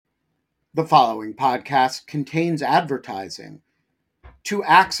The following podcast contains advertising. To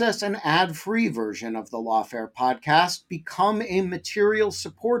access an ad-free version of the Lawfare podcast, become a material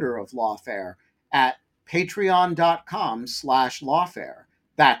supporter of Lawfare at patreon.com/lawfare.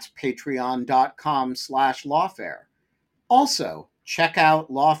 That's patreon.com/lawfare. Also, check out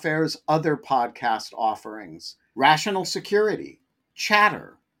Lawfare's other podcast offerings: Rational Security,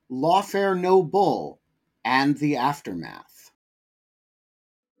 Chatter, Lawfare No Bull, and The Aftermath.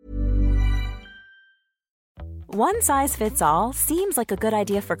 One size fits all seems like a good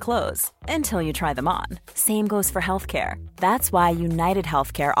idea for clothes until you try them on. Same goes for healthcare. That's why United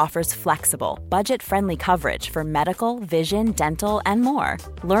Healthcare offers flexible, budget-friendly coverage for medical, vision, dental, and more.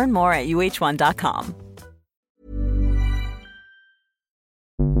 Learn more at uh1.com.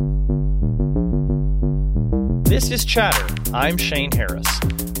 This is Chatter. I'm Shane Harris.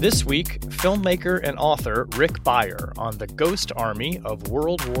 This week, filmmaker and author Rick Beyer on the Ghost Army of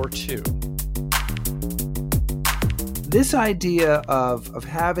World War II. This idea of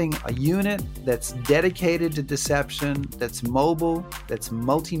having a unit that's dedicated to deception, that's mobile, that's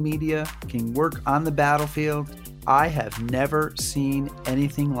multimedia, can work on the battlefield, I have never seen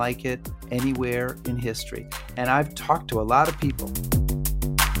anything like it anywhere in history. And I've talked to a lot of people.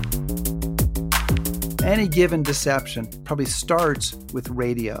 Any given deception probably starts with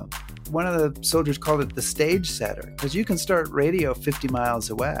radio. One of the soldiers called it the stage setter, because you can start radio 50 miles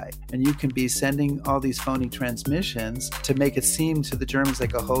away and you can be sending all these phony transmissions to make it seem to the Germans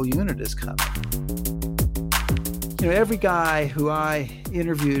like a whole unit is coming. You know, every guy who I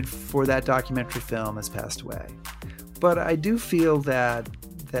interviewed for that documentary film has passed away. But I do feel that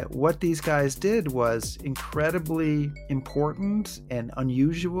what these guys did was incredibly important and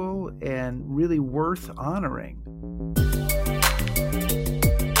unusual and really worth honoring.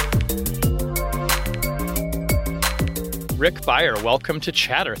 Rick Beyer, welcome to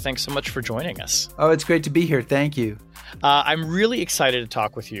Chatter. Thanks so much for joining us. Oh, it's great to be here. Thank you. I'm really excited to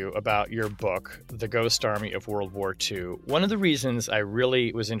talk with you about your book, The Ghost Army of World War II. One of the reasons I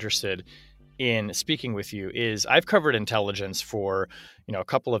really was interested in speaking with you is I've covered intelligence for, a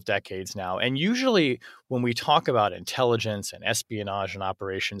couple of decades now. And usually when we talk about intelligence and espionage and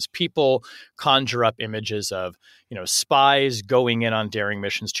operations, people conjure up images of, spies going in on daring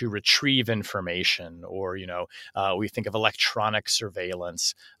missions to retrieve information, or, we think of electronic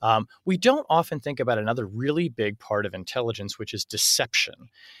surveillance. We don't often think about another really big part of intelligence, which is deception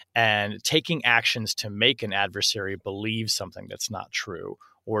and taking actions to make an adversary believe something that's not true,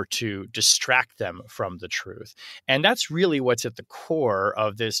 or to distract them from the truth. And that's really what's at the core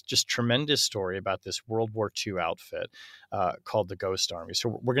of this just tremendous story about this World War II outfit called the Ghost Army.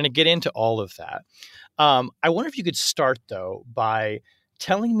 So we're going to get into all of that. I wonder if you could start, though, by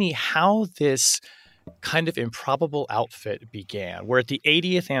telling me how this kind of improbable outfit began. We're at the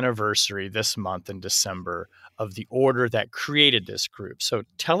 80th anniversary this month in December of the order that created this group. So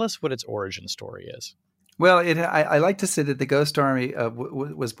tell us what its origin story is. Well, I like to say that the Ghost Army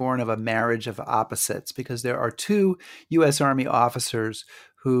was born of a marriage of opposites, because there are two U.S. Army officers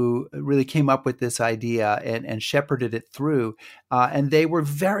who really came up with this idea and shepherded it through, and they were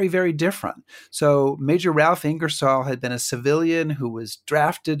very, very different. So Major Ralph Ingersoll had been a civilian who was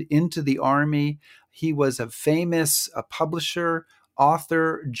drafted into the Army. He was a famous publisher,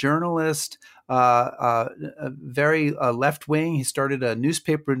 author, journalist, very left-wing. He started a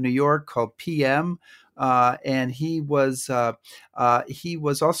newspaper in New York called PM. And he was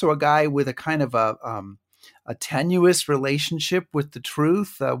also a guy with a kind of a tenuous relationship with the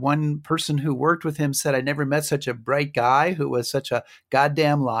truth. One person who worked with him said, "I never met such a bright guy who was such a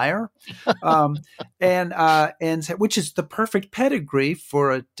goddamn liar," and which is the perfect pedigree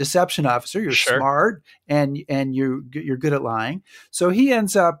for a deception officer. You're Sure. smart and you're good at lying. So he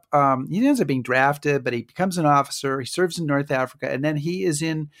ends up being drafted, but he becomes an officer. He serves in North Africa, and then he is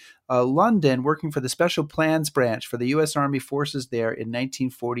in London working for the Special Plans Branch for the U.S. Army forces there in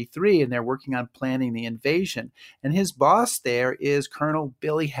 1943, and they're working on planning the invasion. And his boss there is Colonel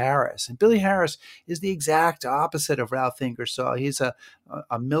Billy Harris. And Billy Harris is the exact opposite of Ralph Ingersoll. He's a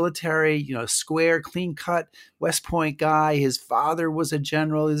military, square, clean-cut West Point guy. His father was a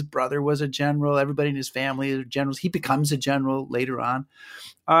general. His brother was a general. Everybody in his family are generals. He becomes a general later on.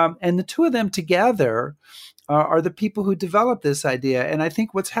 And the two of them together are the people who developed this idea. And I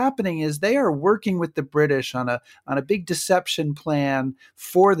think what's happening is they are working with the British on a big deception plan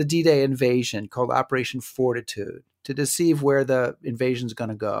for the D-Day invasion called Operation Fortitude, to deceive where the invasion is going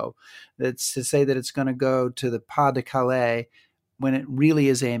to go. It's to say that it's going to go to the Pas de Calais when it really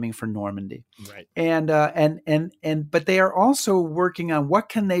is aiming for Normandy. Right. But they are also working on what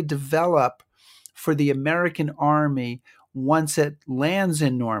can they develop for the American Army once it lands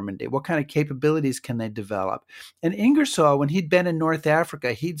in Normandy? What kind of capabilities can they develop? And Ingersoll, when he'd been in North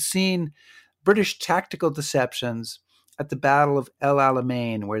Africa, he'd seen British tactical deceptions at the Battle of El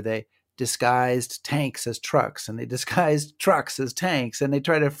Alamein, where they disguised tanks as trucks and they disguised trucks as tanks, and they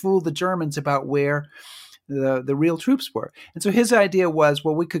tried to fool the Germans about where the real troops were. And so his idea was,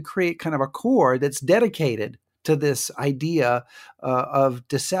 well, we could create kind of a corps that's dedicated to this idea of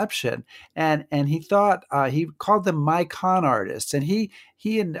deception, and he thought he called them my con artists, and he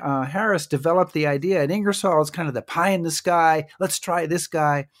and Harris developed the idea. And Ingersoll is kind of the pie in the sky. Let's try this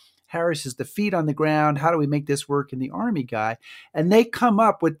guy. Harris is the feet on the ground. How do we make this work in the Army guy? And they come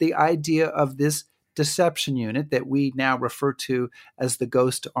up with the idea of this deception unit that we now refer to as the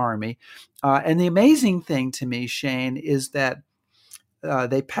Ghost Army. And the amazing thing to me, Shane, is that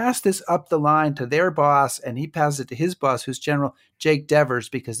they pass this up the line to their boss, and he passes it to his boss, who's General Jake Devers,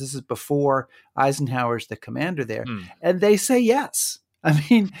 because this is before Eisenhower's the commander there. And they say yes. I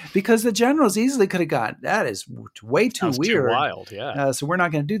mean, because the generals easily could have gone, that is way too Sounds weird. Too wild, yeah. So we're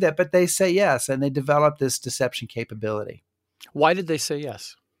not going to do that. But they say yes, and they develop this deception capability. Why did they say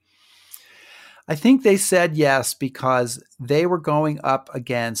yes? I think they said yes because they were going up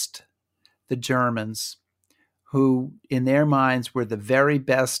against the Germans, who in their minds were the very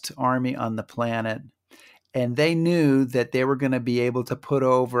best army on the planet. And they knew that they were going to be able to put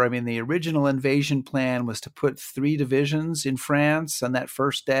over, I mean, the original invasion plan was to put 3 divisions in France on that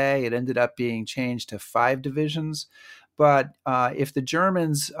first day. It ended up being changed to 5 divisions. But if the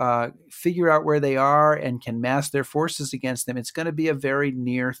Germans figure out where they are and can mass their forces against them, it's going to be a very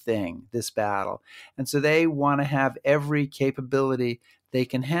near thing, this battle. And so they want to have every capability they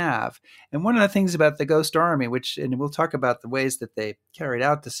can have. And one of the things about the Ghost Army, and we'll talk about the ways that they carried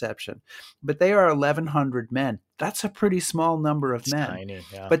out deception, but they are 1,100 men. That's a pretty small number of men. Tiny,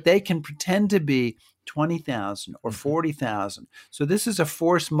 yeah. But they can pretend to be 20,000 or 40,000. So this is a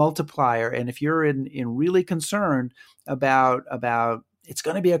force multiplier. And if you're in really concerned about it's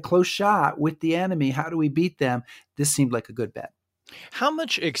going to be a close shot with the enemy, how do we beat them? This seemed like a good bet. How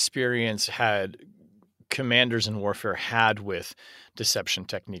much experience had commanders in warfare had with deception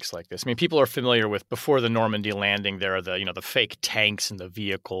techniques like this? I mean, people are familiar with, before the Normandy landing, there are the fake tanks and the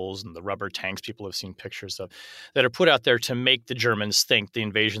vehicles and the rubber tanks people have seen pictures of that are put out there to make the Germans think the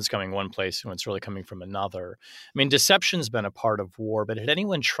invasion's coming one place when it's really coming from another. I mean, deception's been a part of war, but had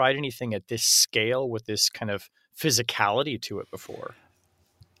anyone tried anything at this scale with this kind of physicality to it before?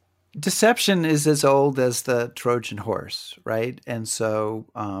 Deception is as old as the Trojan horse, right? And so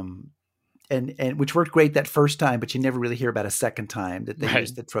and which worked great that first time, but you never really hear about a second time that they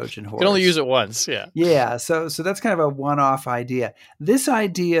used the Trojan horse. You can only use it once, yeah. Yeah, so that's kind of a one-off idea. This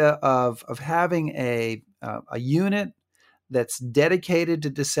idea of having a unit that's dedicated to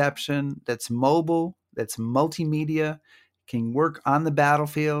deception, that's mobile, that's multimedia, can work on the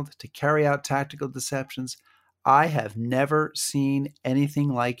battlefield to carry out tactical deceptions. I have never seen anything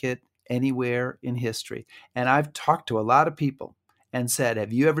like it anywhere in history. And I've talked to a lot of people and said,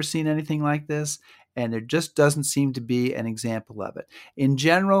 have you ever seen anything like this? And there just doesn't seem to be an example of it. In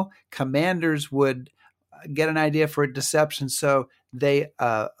general, commanders would get an idea for a deception. So they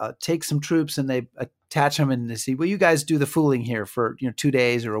take some troops and they attach them and they say, well, you guys do the fooling here for 2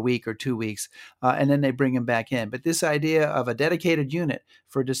 days or a week or 2 weeks, and then they bring them back in. But this idea of a dedicated unit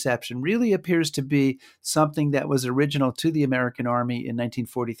for deception really appears to be something that was original to the American Army in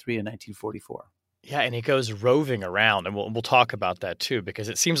 1943 and 1944. Yeah, and it goes roving around, and we'll talk about that too, because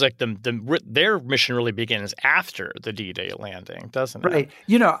it seems like their mission really begins after the D-Day landing, doesn't it? Right.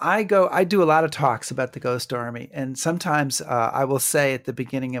 I do a lot of talks about the Ghost Army, and sometimes I will say at the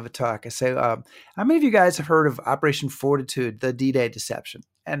beginning of a talk, I say, how many of you guys have heard of Operation Fortitude, the D-Day deception?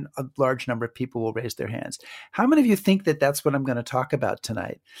 And a large number of people will raise their hands. How many of you think that that's what I'm going to talk about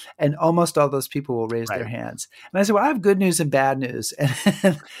tonight? And almost all those people will raise their hands. And I say, well, I have good news and bad news.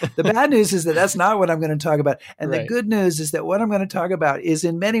 And the bad news is that that's not what I'm going to talk about. And the good news is that what I'm going to talk about is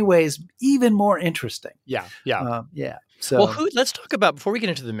in many ways even more interesting. Yeah. So, well, let's talk about, before we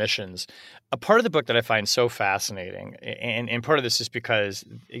get into the missions, a part of the book that I find so fascinating, and part of this is because,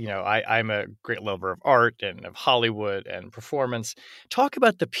 I'm a great lover of art and of Hollywood and performance. Talk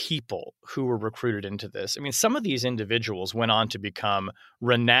about the people who were recruited into this. I mean, some of these individuals went on to become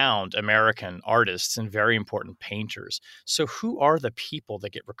renowned American artists and very important painters. So who are the people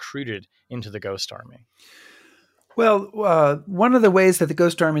that get recruited into the Ghost Army? Well, one of the ways that the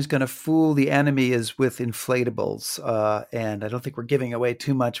Ghost Army is going to fool the enemy is with inflatables, and I don't think we're giving away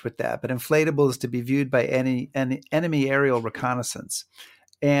too much with that. But inflatables to be viewed by any enemy aerial reconnaissance,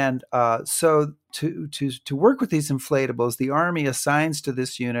 And so to work with these inflatables, the Army assigns to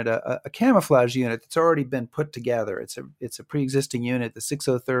this unit a camouflage unit that's already been put together. It's a pre-existing unit, the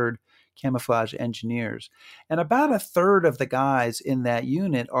 603rd Camouflage Engineers. And about a third of the guys in that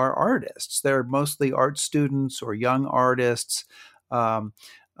unit are artists. They're mostly art students or young artists.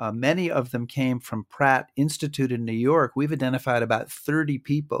 Many of them came from Pratt Institute in New York. We've identified about 30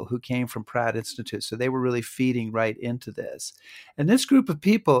 people who came from Pratt Institute. So they were really feeding right into this. And this group of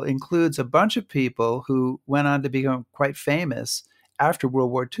people includes a bunch of people who went on to become quite famous after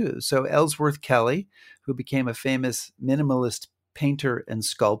World War II. So Ellsworth Kelly, who became a famous minimalist painter and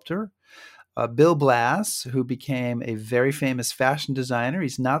sculptor. Bill Blass, who became a very famous fashion designer.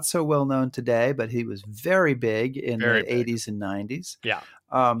 He's not so well known today, but he was very big in the 80s and 90s. Yeah.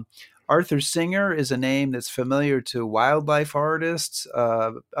 Arthur Singer is a name that's familiar to wildlife artists,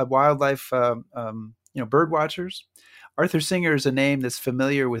 bird watchers. Arthur Singer is a name that's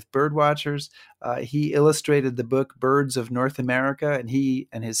familiar with bird watchers. He illustrated the book Birds of North America, and he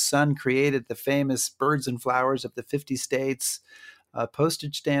and his son created the famous Birds and Flowers of the 50 States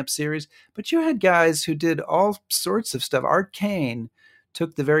postage stamp series. But you had guys who did all sorts of stuff. Art Kane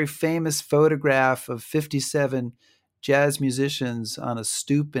took the very famous photograph of 57 jazz musicians on a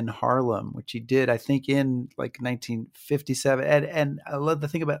stoop in Harlem, which he did, I think, in like 1957. And I love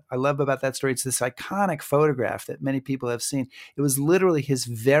about that story. It's this iconic photograph that many people have seen. It was literally his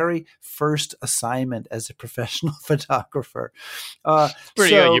very first assignment as a professional photographer.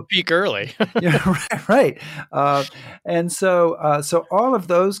 Pretty good. You peak early. Yeah, right. And so all of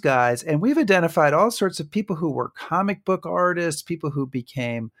those guys, and we've identified all sorts of people who were comic book artists, people who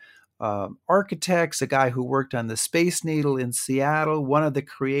became architects, a guy who worked on the Space Needle in Seattle. One of the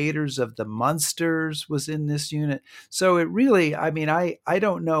creators of the Munsters was in this unit. So it really, I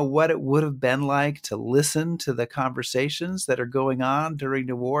don't know what it would have been like to listen to the conversations that are going on during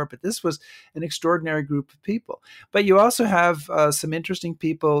the war, but this was an extraordinary group of people. But you also have some interesting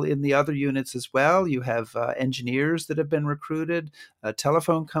people in the other units as well. You have engineers that have been recruited,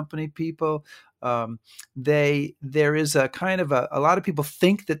 telephone company people. There is a kind of a lot of people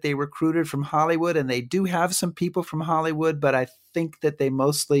think that they recruited from Hollywood, and they do have some people from Hollywood, but I think that they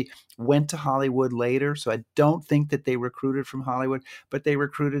mostly went to Hollywood later. So I don't think that they recruited from Hollywood, but they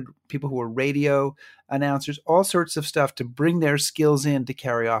recruited people who were radio announcers, all sorts of stuff to bring their skills in to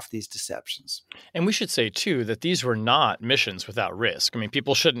carry off these deceptions. And we should say, too, that these were not missions without risk. I mean,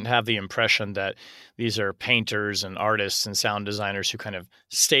 people shouldn't have the impression that these are painters and artists and sound designers who kind of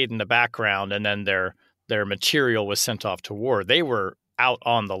stayed in the background and then their material was sent off to war. They were out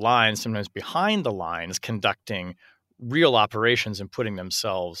on the lines, sometimes behind the lines, conducting real operations and putting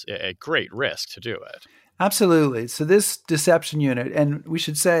themselves at great risk to do it. Absolutely. So this deception unit, and we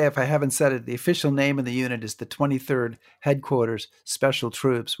should say, if I haven't said it, the official name of the unit is the 23rd Headquarters Special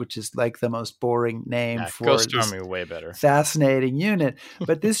Troops, which is like the most boring name for Ghost this Army, way better. Fascinating unit.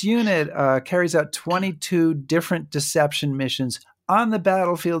 But this unit carries out 22 different deception missions on the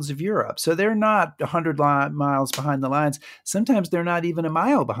battlefields of Europe. So they're not 100 miles behind the lines. Sometimes they're not even a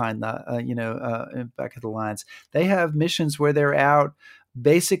mile behind the, back of the lines. They have missions where they're out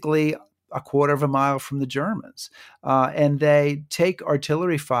basically a quarter of a mile from the Germans. And they take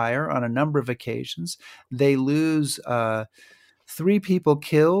artillery fire on a number of occasions. They lose 3 people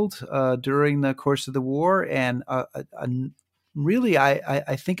killed during the course of the war, and really,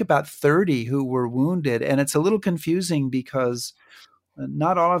 I think about 30 who were wounded. And it's a little confusing because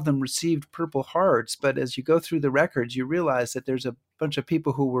not all of them received Purple Hearts, but as you go through the records, you realize that there's a bunch of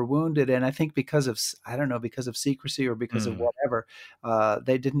people who were wounded. And I think because of secrecy or because of whatever,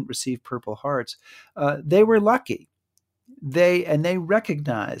 they didn't receive Purple Hearts. They were lucky. They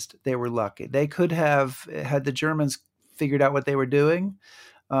recognized they were lucky. They could have had the Germans figured out what they were doing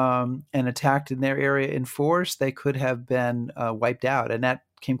and attacked in their area in force. They could have been wiped out. And that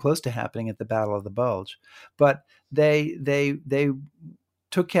came close to happening at the Battle of the Bulge. But they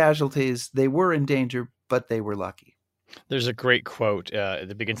took casualties. They were in danger, but they were lucky. There's a great quote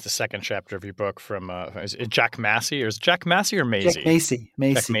that begins the second chapter of your book from is it Jack Massey, or is it Jack Massey or Maisie? Jack Massey.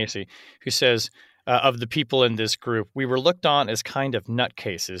 Jack Massey, who says, of the people in this group, we were looked on as kind of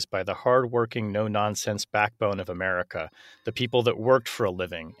nutcases by the hardworking, no-nonsense backbone of America, the people that worked for a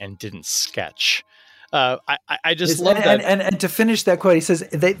living and didn't sketch. I just love that. And to finish that quote, he says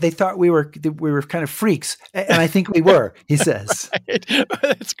they thought we were kind of freaks, and I think we were. He says, right.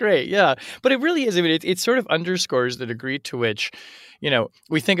 That's great, yeah. But it really is. I mean, it sort of underscores the degree to which,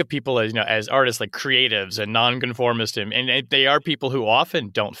 we think of people as as artists, like creatives and nonconformists, and they are people who often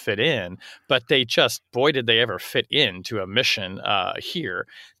don't fit in, but they just, boy, did they ever fit into a mission here.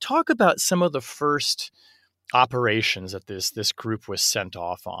 Talk about some of the first operations that this group was sent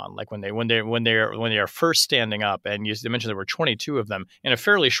off on, like when they are first standing up? And you mentioned there were 22 of them in a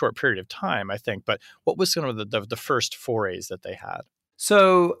fairly short period of time, I think. But what was some of the first forays that they had?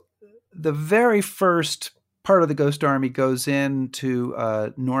 So the very first part of the Ghost Army goes into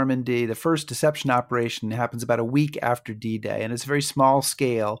Normandy. The first deception operation happens about a week after D-Day, and it's a very small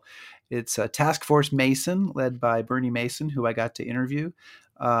scale. It's a Task Force Mason led by Bernie Mason, who I got to interview,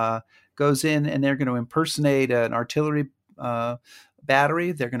 goes in, and they're going to impersonate an artillery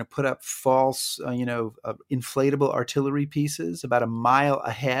battery. They're going to put up false, inflatable artillery pieces about a mile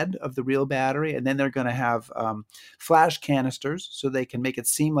ahead of the real battery. And then they're going to have flash canisters so they can make it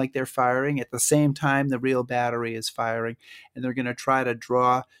seem like they're firing at the same time the real battery is firing. And they're going to try to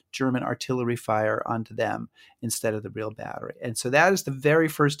draw German artillery fire onto them instead of the real battery. And so that is the very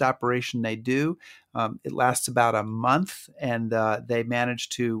first operation they do. It lasts about a month, and they manage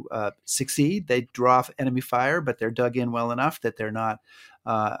to succeed. They draw off enemy fire, but they're dug in well enough that they're not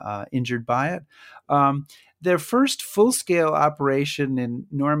injured by it. Their first full-scale operation in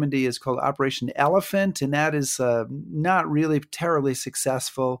Normandy is called Operation Elephant, and that is not really terribly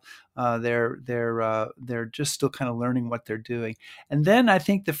successful. They're just still kind of learning what they're doing. And then I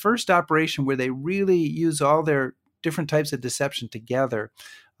think the first operation where they really use all their different types of deception together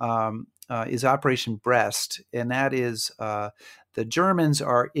is Operation Brest, and that is the Germans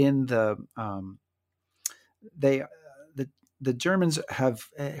are in the Germans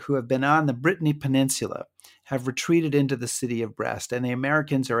who have been on the Brittany Peninsula have retreated into the city of Brest, and the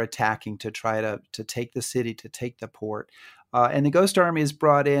Americans are attacking to try to take the city, to take the port. And the Ghost Army is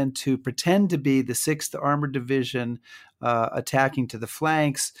brought in to pretend to be the 6th Armored Division attacking to the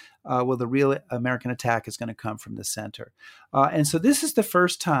flanks. Well, the real American attack is going to come from the center. And so this is the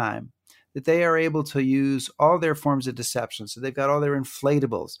first time that they are able to use all their forms of deception. So they've got all their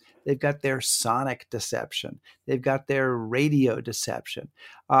inflatables. They've got their sonic deception. They've got their radio deception.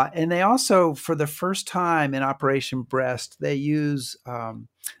 And they also, for the first time in Operation Brest, they use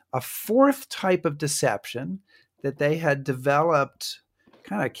a fourth type of deception that they had developed,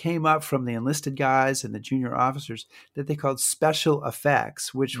 kind of came up from the enlisted guys and the junior officers, that they called special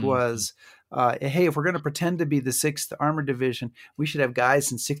effects, which was, hey, if we're going to pretend to be the 6th Armored Division, we should have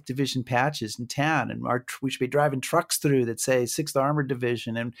guys in 6th Division patches in town, and we should be driving trucks through that say 6th Armored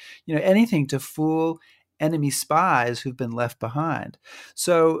Division, and anything to fool enemy spies who've been left behind.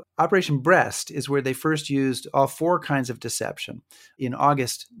 So Operation Brest is where they first used all four kinds of deception in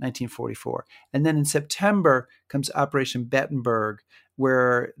August 1944. And then in September comes Operation Bettenberg,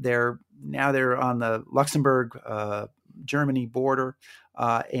 where they're on the Luxembourg, Germany border.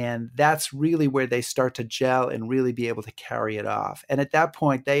 And that's really where they start to gel and really be able to carry it off. And at that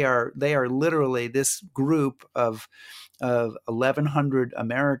point, they are literally, this group of 1,100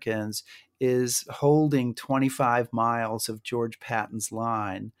 Americans is holding 25 miles of George Patton's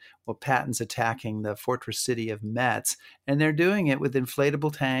line while Patton's attacking the fortress city of Metz. And they're doing it with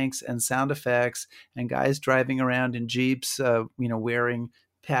inflatable tanks and sound effects and guys driving around in Jeeps, wearing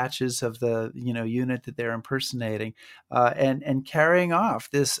patches of the unit that they're impersonating, and carrying off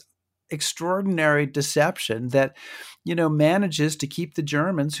this extraordinary deception that manages to keep the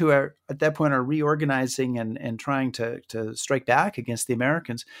Germans, who are at that point are reorganizing and trying to strike back against the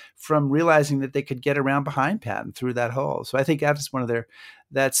Americans, from realizing that they could get around behind Patton through that hole. So I think that's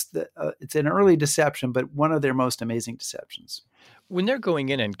it's an early deception, but one of their most amazing deceptions. When they're going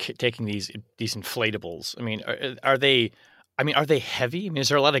in and taking these inflatables, I mean, are they heavy? I mean, is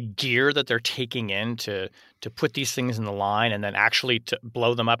there a lot of gear that they're taking in to put these things in the line and then actually to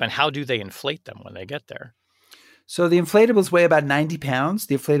blow them up? And how do they inflate them when they get there? So the inflatables weigh about 90 pounds,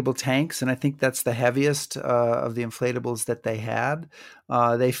 the inflatable tanks, and I think that's the heaviest of the inflatables that they had.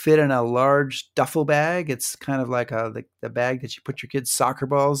 They fit in a large duffel bag. It's kind of like the bag that you put your kids' soccer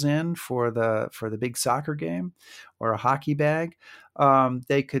balls in for the big soccer game, or a hockey bag.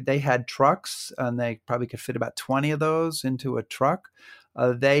 They had trucks, and they probably could fit about 20 of those into a truck.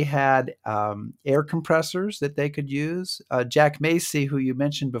 They had air compressors that they could use. Jack Macy, who you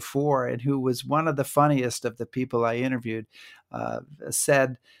mentioned before, and who was one of the funniest of the people I interviewed,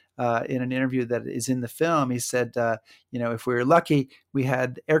 said in an interview that is in the film, he said, if we were lucky, we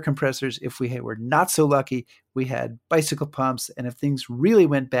had air compressors. If we were not so lucky, we had bicycle pumps. And if things really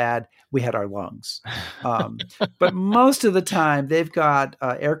went bad, we had our lungs. But most of the time, they've got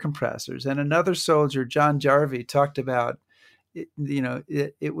air compressors. And another soldier, John Jarvie, talked about, it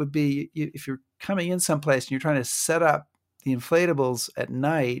would be, if you're coming in someplace and you're trying to set up the inflatables at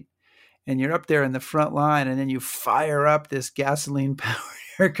night, and you're up there in the front line, and then you fire up this gasoline powered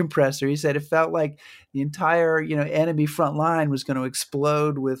air compressor. He said it felt like the entire, enemy front line was going to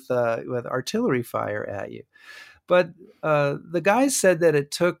explode with artillery fire at you. But the guys said that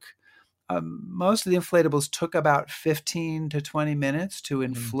it took, most of the inflatables took about 15 to 20 minutes to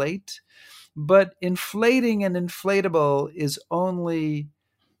inflate. But inflating an inflatable is only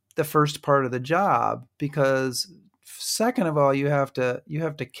the first part of the job, because second of all, you have to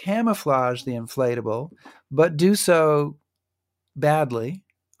camouflage the inflatable, but do so badly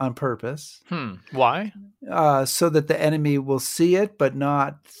on purpose. Why? So that the enemy will see it, but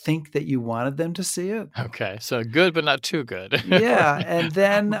not think that you wanted them to see it. Okay, so good, but not too good. Yeah, and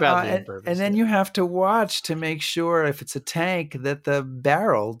then you have to watch to make sure, if it's a tank, that the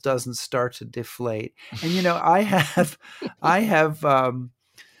barrel doesn't start to deflate. And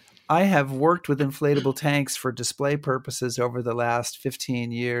I have worked with inflatable tanks for display purposes over the last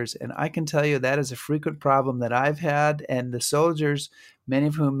 15 years, and I can tell you that is a frequent problem that I've had, and the soldiers, many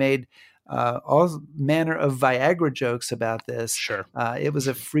of whom made all manner of Viagra jokes about this. Sure. It was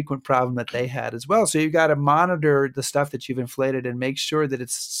a frequent problem that they had as well. So you've got to monitor the stuff that you've inflated and make sure that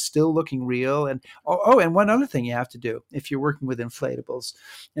it's still looking real. And and one other thing you have to do if you're working with inflatables,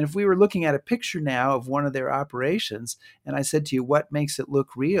 and if we were looking at a picture now of one of their operations, and I said to you, what makes it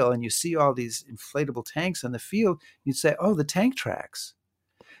look real? And you see all these inflatable tanks on the field, you'd say, oh, the tank tracks.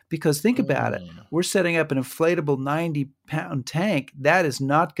 Because think about it. We're setting up an inflatable 90-pound tank. That is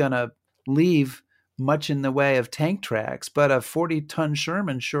not going to leave much in the way of tank tracks, but a 40-ton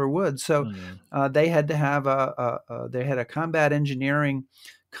Sherman sure would. So they had to have they had a combat engineering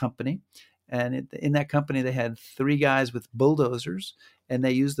company, and in that company they had 3 guys with bulldozers, and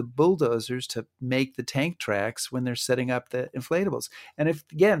they used the bulldozers to make the tank tracks when they're setting up the inflatables. And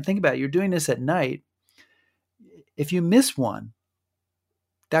think about it, you're doing this at night. If you miss one,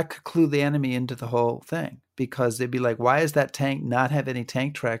 that could clue the enemy into the whole thing, because they'd be like, why does that tank not have any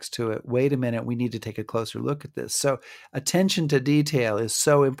tank tracks to it? Wait a minute, we need to take a closer look at this. So attention to detail is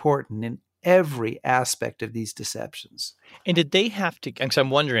so important in every aspect of these deceptions. And did they have to, because I'm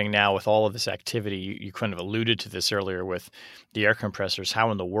wondering now with all of this activity, you kind of alluded to this earlier with the air compressors,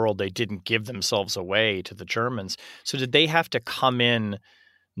 how in the world they didn't give themselves away to the Germans. So did they have to come in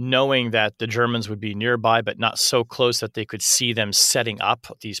knowing that the Germans would be nearby, but not so close that they could see them setting up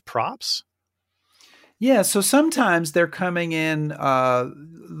these props? Yeah, so sometimes they're coming in,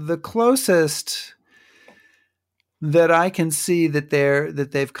 the closest that I can see that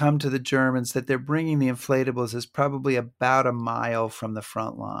they've come to the Germans, that they're bringing the inflatables, is probably about a mile from the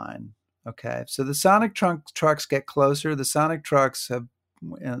front line. Okay, so the sonic trucks get closer. The sonic trucks have,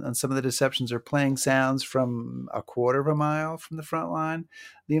 and some of the deceptions, are playing sounds from a quarter of a mile from the front line.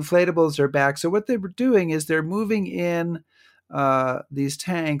 The inflatables are back. So what they were doing is they're moving in these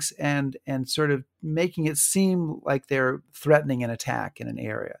tanks and sort of making it seem like they're threatening an attack in an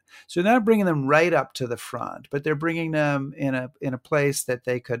area. So they're not bringing them right up to the front, but they're bringing them in a place that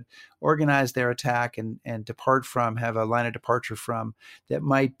they could organize their attack and depart from, have a line of departure from, that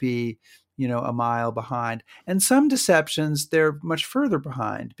might be, a mile behind. And some deceptions, they're much further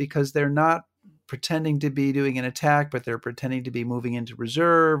behind, because they're not pretending to be doing an attack, but they're pretending to be moving into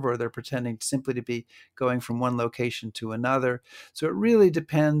reserve, or they're pretending simply to be going from one location to another. So it really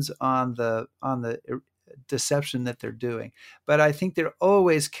depends on the deception that they're doing. But I think they're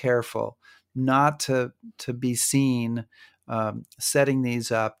always careful not to be seen setting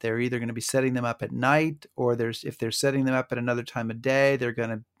these up. They're either going to be setting them up at night, or if they're setting them up at another time of day,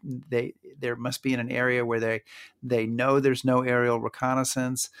 there must be in an area where they know there's no aerial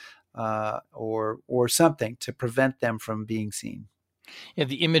reconnaissance, or something to prevent them from being seen. Yeah,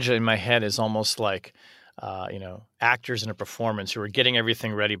 the image in my head is almost like actors in a performance who are getting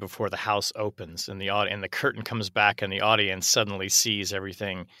everything ready before the house opens, and the curtain comes back, and the audience suddenly sees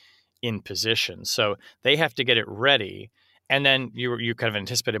everything in position. So they have to get it ready. And then you kind of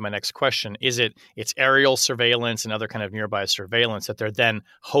anticipated my next question. It's aerial surveillance and other kind of nearby surveillance that they're then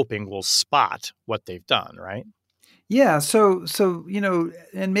hoping will spot what they've done, right? Yeah. So,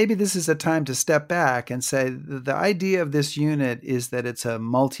 and maybe this is a time to step back and say the idea of this unit is that it's a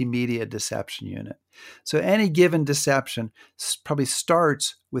multimedia deception unit. So any given deception probably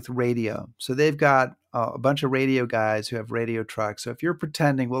starts with radio. So they've got a bunch of radio guys who have radio trucks. So if you're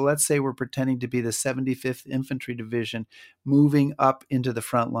pretending, well, let's say we're pretending to be the 75th Infantry Division moving up into the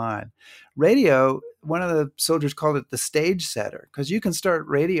front line. Radio, one of the soldiers called it the stage setter, because you can start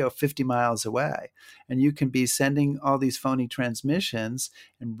radio 50 miles away and you can be sending all these phony transmissions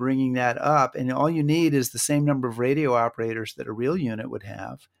and bringing that up. And all you need is the same number of radio operators that a real unit would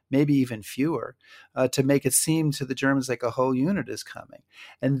have, maybe even fewer, to make it seem to the Germans like a whole unit is coming.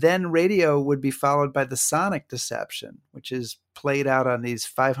 And then radio would be followed by the sonic deception, which is played out on these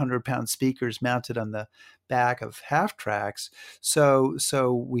 500-pound speakers mounted on the back of half tracks.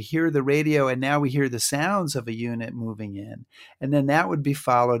 So we hear the radio and now we hear the sounds of a unit moving in. And then that would be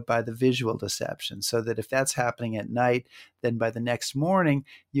followed by the visual deception, so that if that's happening at night, then by the next morning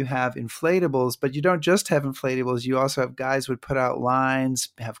you have inflatables. But you don't just have inflatables. You also have guys would put out lines,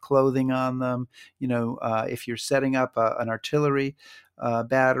 have clothing on them. If you're setting up an artillery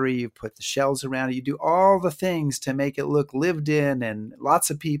battery, you put the shells around it. You do all the things to make it look lived in, and lots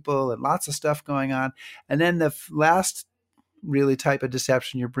of people and lots of stuff going on. And then the last really type of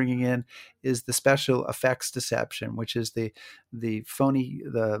deception you're bringing in is the special effects deception, which is the phony,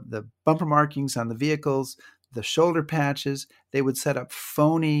 the bumper markings on the vehicles, the shoulder patches. They would set up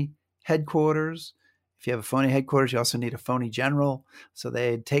phony headquarters. If you have a phony headquarters, you also need a phony general. So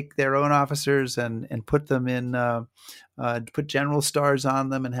they'd take their own officers and put them in, put general stars on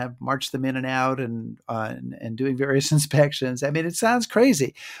them and have march them in and out and doing various inspections. I mean, it sounds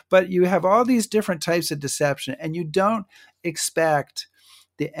crazy, but you have all these different types of deception, and you don't expect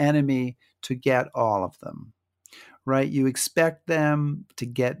the enemy to get all of them, right? You expect them to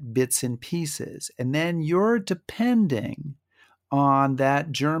get bits and pieces, and then you're depending on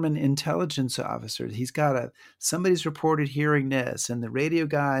that German intelligence officer. Somebody's reported hearing this, and the radio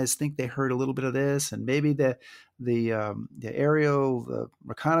guys think they heard a little bit of this, and maybe the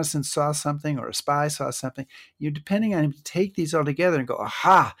reconnaissance saw something, or a spy saw something. You're depending on him to take these all together and go,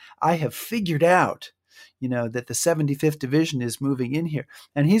 aha, I have figured out, that the 75th Division is moving in here.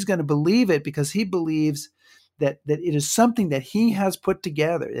 And he's going to believe it because he believes that it is something that he has put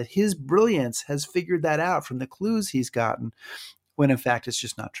together, that his brilliance has figured that out from the clues he's gotten, when in fact it's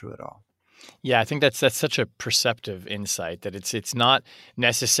just not true at all. Yeah, I think that's such a perceptive insight, that it's not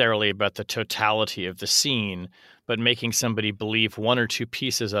necessarily about the totality of the scene, but making somebody believe one or two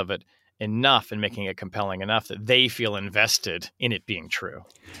pieces of it enough and making it compelling enough that they feel invested in it being true.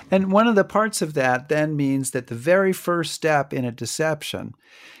 And one of the parts of that then means that the very first step in a deception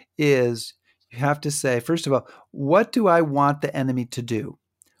is you have to say, first of all, what do I want the enemy to do?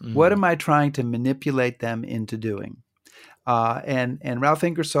 What am I trying to manipulate them into doing? And Ralph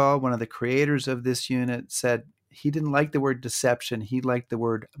Ingersoll, one of the creators of this unit, said he didn't like the word deception. He liked the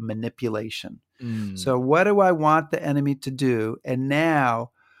word manipulation. So what do I want the enemy to do? And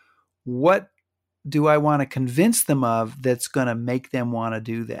now, what do I want to convince them of that's going to make them want to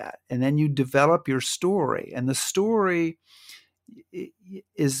do that? And then you develop your story. And the story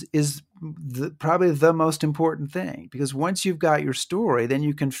is probably the most important thing, because once you've got your story, then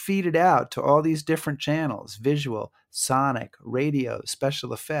you can feed it out to all these different channels: visual, sonic, radio,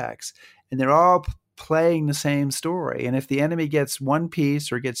 special effects, and they're all playing the same story. And if the enemy gets one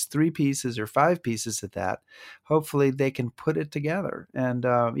piece or gets three pieces or five pieces of that, hopefully they can put it together. And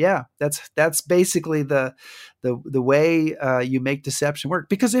that's basically the way you make deception work.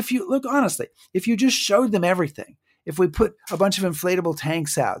 Because if you look honestly, if you just showed them everything, if we put a bunch of inflatable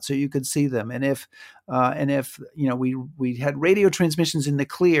tanks out so you could see them, and if we had radio transmissions in the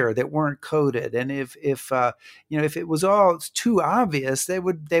clear that weren't coded, and if it was all too obvious, they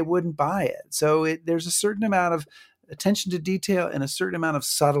wouldn't buy it. So there's a certain amount of attention to detail and a certain amount of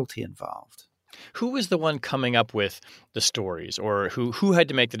subtlety involved. Who was the one coming up with the stories, or who had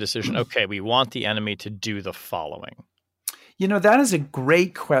to make the decision? Okay, we want the enemy to do the following. That is a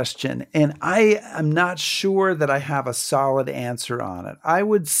great question, and I am not sure that I have a solid answer on it. I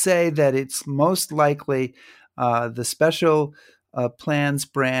would say that it's most likely the Special Plans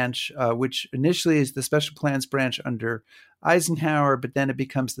Branch, which initially is the Special Plans Branch under Eisenhower, but then it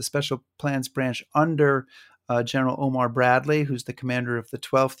becomes the Special Plans Branch under General Omar Bradley, who's the commander of the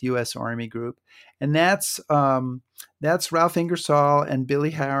 12th U.S. Army Group. And that's Ralph Ingersoll and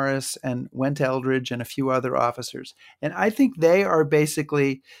Billy Harris and Went Eldridge and a few other officers. And I think they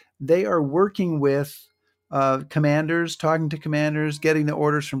are working with commanders, talking to commanders, getting the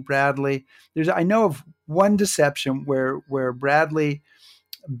orders from Bradley. I know of one deception where Bradley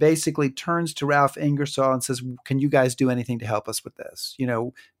basically turns to Ralph Ingersoll and says, "Can you guys do anything to help us with this?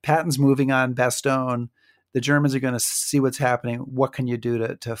 Patton's moving on Bastogne The Germans are going to see what's happening. What can you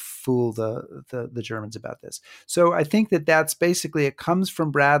do to fool the Germans about this? So I think that's basically, it comes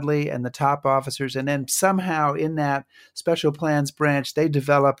from Bradley and the top officers. And then somehow in that special plans branch, they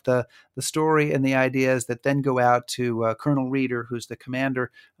develop the story and the ideas that then go out to Colonel Reeder, who's the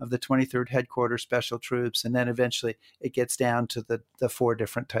commander of the 23rd Headquarters Special Troops. And then eventually it gets down to the four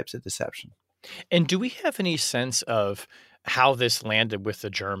different types of deception. And do we have any sense of how this landed with the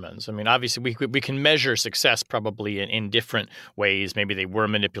Germans? I mean, obviously, we can measure success probably in different ways. Maybe they were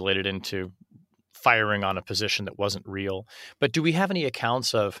manipulated into firing on a position that wasn't real. But do we have any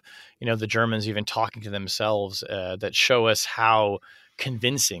accounts of, the Germans even talking to themselves that show us how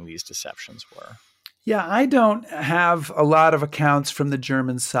convincing these deceptions were? Yeah, I don't have a lot of accounts from the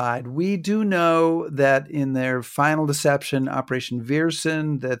German side. We do know that in their final deception, Operation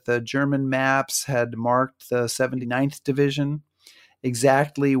Viersen, that the German maps had marked the 79th Division,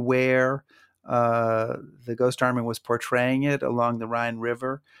 exactly where the Ghost Army was portraying it along the Rhine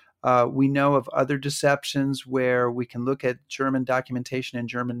River. We know of other deceptions where we can look at German documentation and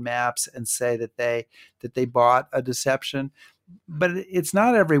German maps and say that they bought a deception. But it's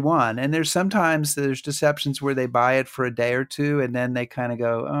not every one. And there's deceptions where they buy it for a day or two and then they kind of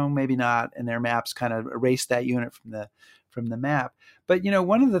go, oh, maybe not. And their maps kind of erase that unit from the map. But,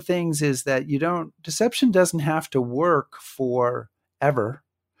 one of the things is that deception doesn't have to work forever,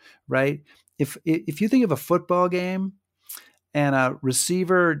 right? If you think of a football game and a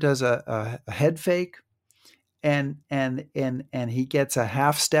receiver does a head fake, and he gets a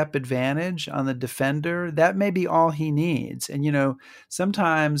half step advantage on the defender, that may be all he needs. And,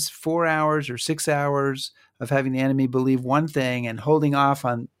 sometimes 4 hours or 6 hours of having the enemy believe one thing and holding off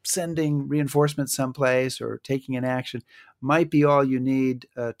on sending reinforcements someplace or taking an action might be all you need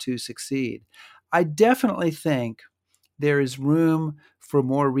to succeed. I definitely think there is room for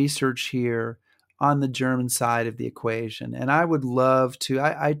more research here on the German side of the equation. And I would love to,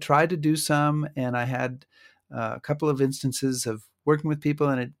 I tried to do some, and I had a couple of instances of working with people,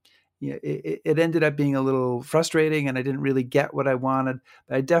 and it ended up being a little frustrating, and I didn't really get what I wanted.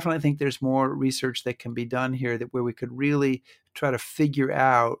 But I definitely think there's more research that can be done here where we could really try to figure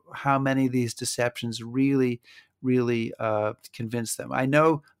out how many of these deceptions really convince them. I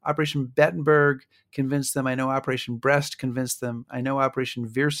know Operation Bettenberg convinced them. I know Operation Brest convinced them. I know Operation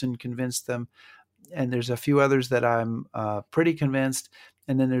Viersen convinced them. And there's a few others that I'm pretty convinced.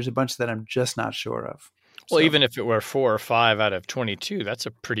 And then there's a bunch that I'm just not sure of. Well, even if it were 4 or 5 out of 22, that's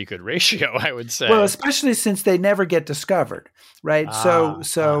a pretty good ratio, I would say. Well, especially since they never get discovered, right? So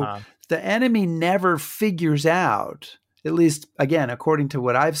the enemy never figures out, at least, again, according to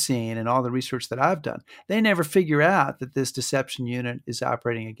what I've seen and all the research that I've done, they never figure out that this deception unit is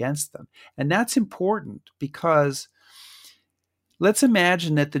operating against them. And that's important because let's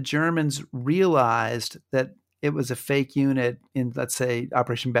imagine that the Germans realized that it was a fake unit in, let's say,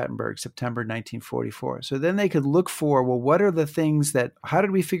 Operation Battenberg, September 1944. So then they could look for, well, what are the things how did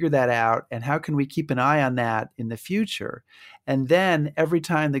we figure that out? And how can we keep an eye on that in the future? And then every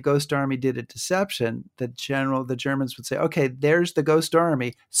time the Ghost Army did a deception, the Germans would say, okay, there's the Ghost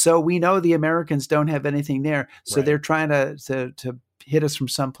Army. So we know the Americans don't have anything there. So They're trying to hit us from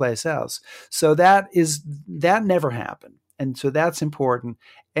someplace else. So that never happened. And so that's important.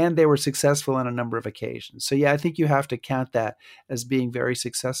 And they were successful on a number of occasions. So yeah, I think you have to count that as being very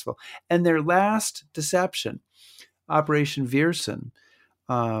successful. And their last deception, Operation Viersen,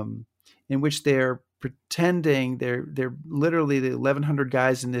 in which they're pretending they're literally the 1,100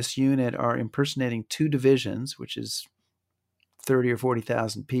 guys in this unit are impersonating 2 divisions, which is 30 or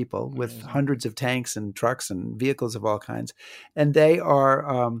 40,000 people with hundreds of tanks and trucks and vehicles of all kinds. And they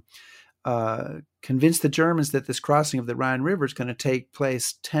are convince the Germans that this crossing of the Rhine River is going to take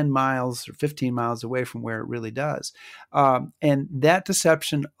place 10 miles or 15 miles away from where it really does. And that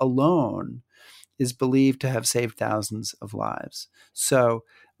deception alone is believed to have saved thousands of lives. So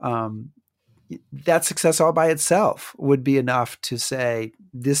that success all by itself would be enough to say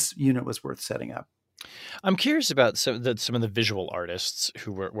this unit was worth setting up. I'm curious about some of the visual artists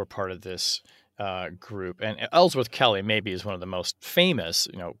who were part of this group, and Ellsworth Kelly maybe is one of the most famous,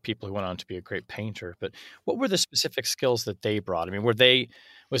 people who went on to be a great painter. But what were the specific skills that they brought? I mean,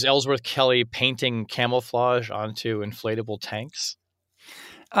 was Ellsworth Kelly painting camouflage onto inflatable tanks?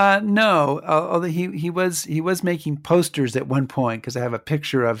 No, although he was making posters at one point, because I have a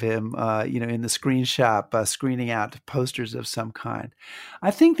picture of him, in the screen shop, screening out posters of some kind.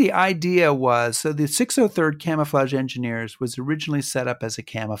 I think the idea was, so the 603rd Camouflage Engineers was originally set up as a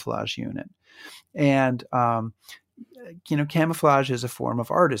camouflage unit. And, camouflage is a form of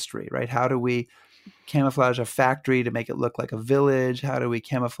artistry, right? How do we camouflage a factory to make it look like a village? How do we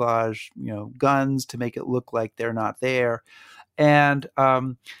camouflage, guns to make it look like they're not there? And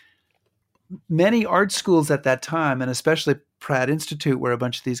many art schools at that time, and especially Pratt Institute, where a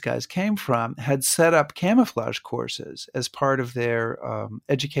bunch of these guys came from, had set up camouflage courses as part of their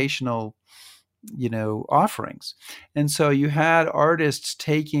educational offerings. And so you had artists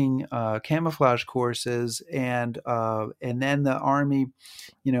taking camouflage courses, and then the Army,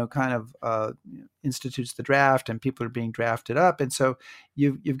 kind of institutes the draft, and people are being drafted up. And so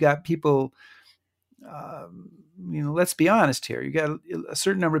you've got people. Let's be honest here. You got a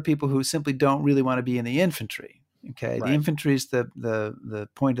certain number of people who simply don't really want to be in the infantry. Okay, Right. The infantry is the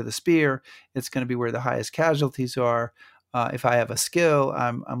point of the spear. It's going to be where the highest casualties are. If I have a skill,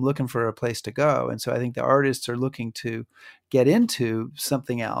 I'm looking for a place to go, and so I think the artists are looking to get into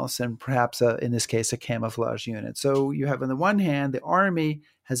something else, and perhaps in this case a camouflage unit. So you have on the one hand, the Army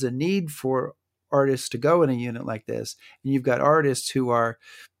has a need for artists to go in a unit like this, and you've got artists who are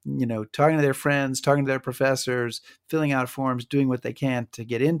talking to their friends, talking to their professors, filling out forms, doing what they can to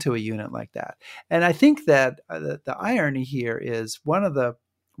get into a unit like that. And I think that the irony here is one of the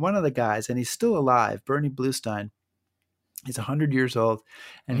guys, and he's still alive, Bernie Bluestein. He's 100 years old.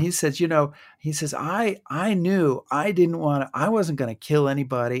 And he says, I knew I wasn't going to kill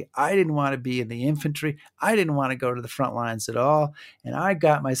anybody. I didn't want to be in the infantry. I didn't want to go to the front lines at all. And I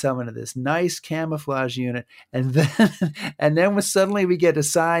got myself into this nice camouflage unit. And then when suddenly we get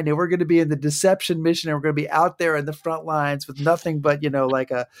assigned and we're going to be in the deception mission, and we're going to be out there in the front lines with nothing but, like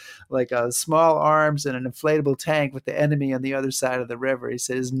a small arms and an inflatable tank with the enemy on the other side of the river. He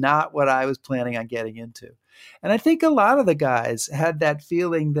said, is not what I was planning on getting into. And I think a lot of the guys had that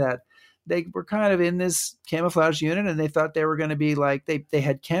feeling that they were kind of in this camouflage unit, and they thought they were going to be like, they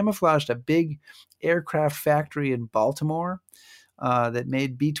had camouflaged a big aircraft factory in Baltimore that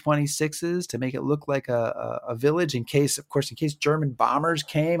made B-26s to make it look like a village in case German bombers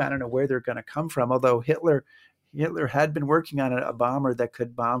came. I don't know where they're going to come from, although Hitler had been working on a bomber that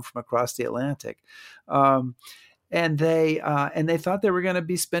could bomb from across the Atlantic. And they thought they were going to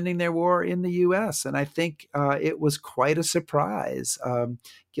be spending their war in the U.S. And I think it was quite a surprise.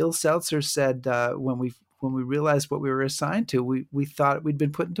 Gil Seltzer said when we realized what we were assigned to, we thought we'd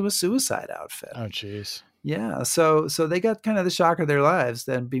been put into a suicide outfit. Oh, geez. Yeah. So they got kind of the shock of their lives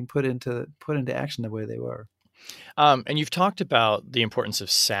then being put into action the way they were. And you've talked about the importance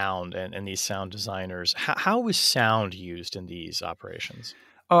of sound and these sound designers. How was sound used in these operations?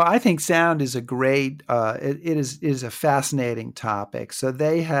 Oh, I think sound is a great, it is a fascinating topic. So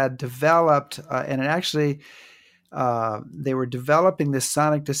they had developed, and it actually, they were developing this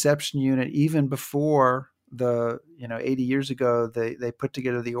sonic deception unit even before 80 years ago, they put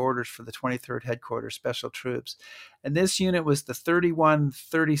together the orders for the 23rd Headquarters Special Troops. And this unit was the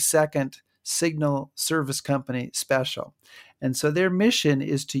 3132nd Signal Service Company Special. And so their mission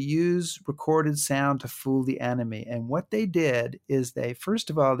is to use recorded sound to fool the enemy. And what they did is first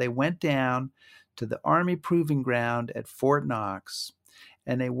of all, they went down to the Army Proving Ground at Fort Knox,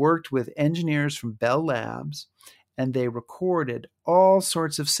 and they worked with engineers from Bell Labs, and they recorded all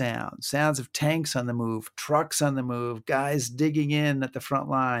sorts of sounds of tanks on the move, trucks on the move, guys digging in at the front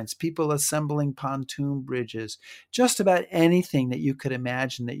lines, people assembling pontoon bridges, just about anything that you could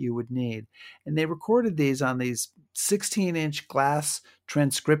imagine that you would need. And they recorded these on these 16-inch glass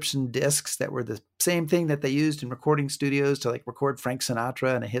transcription discs that were the same thing that they used in recording studios to record Frank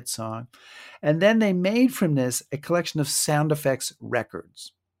Sinatra and a hit song. And then they made from this a collection of sound effects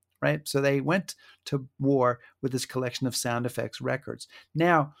records. Right? So they went to war with this collection of sound effects records.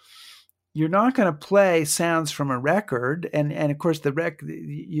 Now, you're not going to play sounds from a record, and of course you're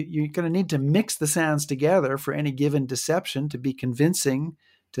going to need to mix the sounds together for any given deception to be convincing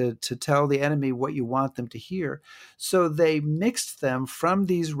to tell the enemy what you want them to hear. So they mixed them from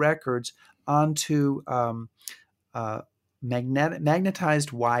these records onto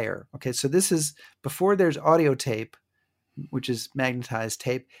magnetized wire. Okay, so this is before there's audio tape, which is magnetized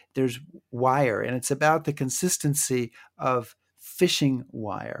tape. There's wire, and it's about the consistency of fishing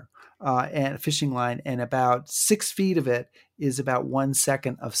wire and fishing line, and about 6 feet of it is about 1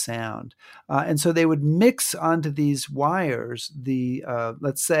 second of sound. And so they would mix onto these wires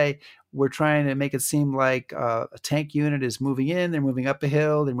let's say we're trying to make it seem like a tank unit is moving in, they're moving up a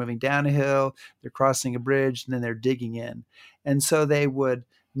hill, they're moving down a hill, they're crossing a bridge, and then they're digging in. And so they would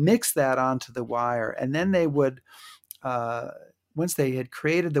mix that onto the wire, and then they would once they had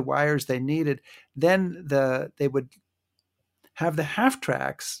created the wires they needed, then they would have the half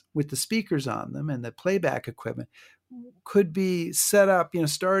tracks with the speakers on them, and the playback equipment could be set up,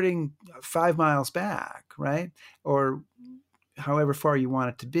 starting 5 miles back, right? Or however far you want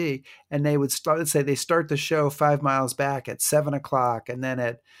it to be. And they would start, let's say they start the show 5 miles back at 7:00. And then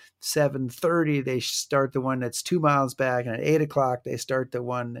at 7:30, they start the one that's 2 miles back. And at 8:00, they start the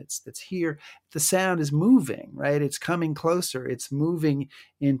one that's here. The sound is moving, right? It's coming closer. It's moving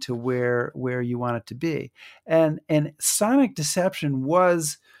into where you want it to be. And sonic deception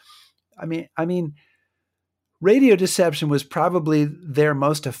was, I mean, radio deception was probably their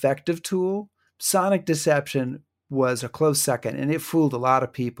most effective tool. Sonic deception was a close second, and it fooled a lot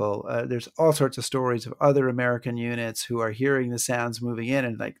of people. There's all sorts of stories of other American units who are hearing the sounds moving in,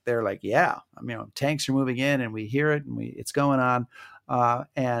 and they're like, yeah, tanks are moving in, and we hear it, and it's going on.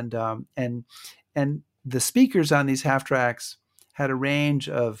 And the speakers on these half tracks had a range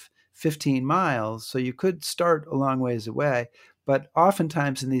of 15 miles, so you could start a long ways away. But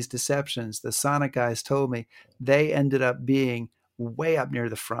oftentimes in these deceptions, the sonic guys told me they ended up being way up near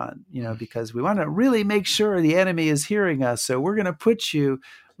the front, because we want to really make sure the enemy is hearing us. So we're going to put you,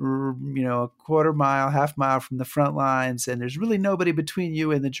 a quarter mile, half mile from the front lines, and there's really nobody between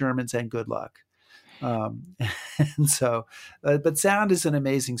you and the Germans, and good luck. And so, but sound is an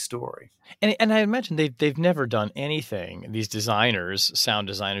amazing story. And I imagine they've never done anything, these designers, sound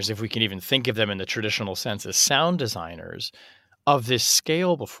designers, if we can even think of them in the traditional sense as sound designers, of this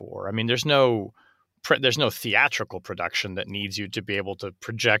scale before. I mean, there's no theatrical production that needs you to be able to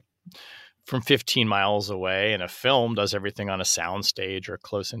project from 15 miles away, and a film does everything on a sound stage or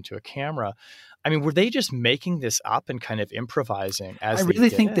close into a camera. I mean, were they just making this up and kind of improvising as I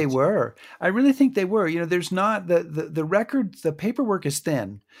really think they were. There's not the record, the paperwork is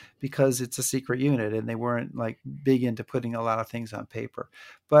thin because it's a secret unit and they weren't like big into putting a lot of things on paper.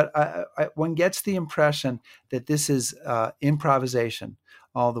 But one gets the impression that this is improvisation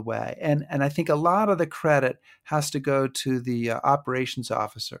all the way. And I think a lot of the credit has to go to the operations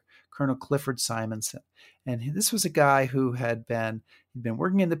officer, Colonel Clifford Simonson. And this was a guy who he'd been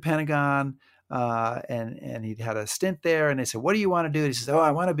working in the Pentagon, and he'd had a stint there, and they said, "What do you want to do?" And he says, "Oh,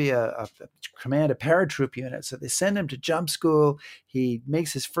 I want to be command a paratroop unit." So they send him to jump school. He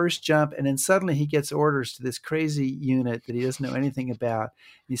makes his first jump, and then suddenly he gets orders to this crazy unit that he doesn't know anything about.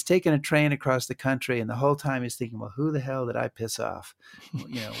 He's taking a train across the country, and the whole time he's thinking, "Well, who the hell did I piss off?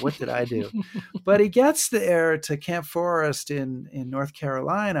 What did I do?" But he gets there to Camp Forest in North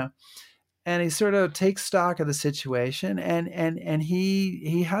Carolina. And he sort of takes stock of the situation, and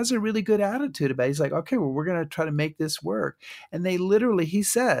he has a really good attitude about it. He's like, okay, well, we're going to try to make this work. And they literally, he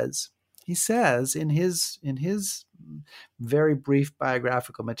says in his very brief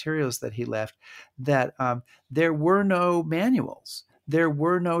biographical materials that he left, that there were no manuals. There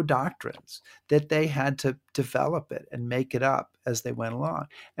were no doctrines, that they had to develop it and make it up as they went along.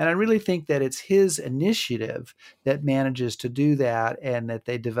 And I really think that it's his initiative that manages to do that, and that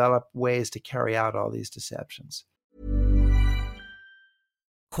they develop ways to carry out all these deceptions.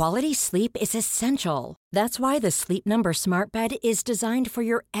 Quality sleep is essential. That's why the Sleep Number Smart Bed is designed for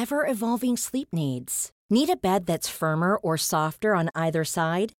your ever-evolving sleep needs. Need a bed that's firmer or softer on either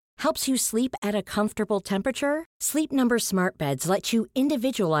side? Helps you sleep at a comfortable temperature? Sleep Number Smart Beds let you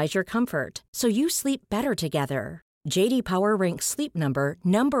individualize your comfort, so you sleep better together. J.D. Power ranks Sleep Number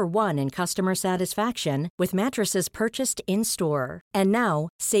number 1 in customer satisfaction with mattresses purchased in-store. And now,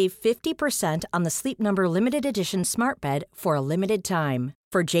 save 50% on the Sleep Number Limited Edition Smart Bed for a limited time.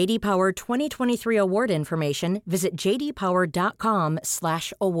 For J.D. Power 2023 award information, visit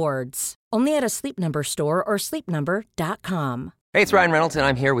jdpower.com/awards. Only at a Sleep Number store or sleepnumber.com. Hey, it's Ryan Reynolds, and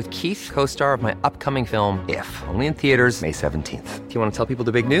I'm here with Keith, co-star of my upcoming film, If, only in theaters May 17th. Do you want to tell people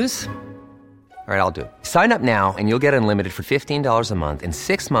the big news? All right, I'll do it. Sign up now and you'll get unlimited for $15 a month and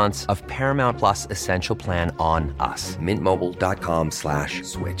 6 months of Paramount Plus Essential Plan on us.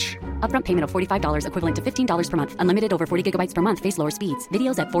 MintMobile.com/switch. Upfront payment of $45 equivalent to $15 per month. Unlimited over 40 gigabytes per month. Face lower speeds.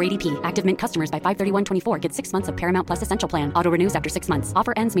 Videos at 480p. Active Mint customers by 531.24 get 6 months of Paramount Plus Essential Plan. Auto renews after 6 months.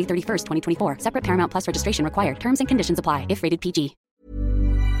 Offer ends May 31st, 2024. Separate Paramount Plus registration required. Terms and conditions apply if rated PG.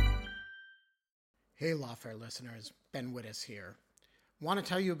 Hey, Lawfare listeners. Ben Wittes here. Want to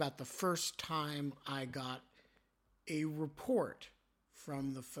tell you about the first time I got a report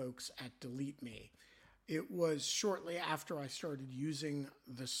from the folks at Delete Me. It was shortly after I started using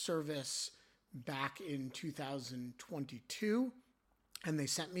the service back in 2022, and they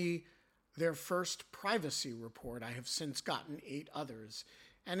sent me their first privacy report. I have since gotten 8 others,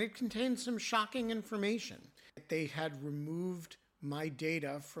 and it contained some shocking information. They had removed my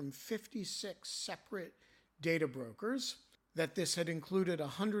data from 56 separate data brokers, that this had included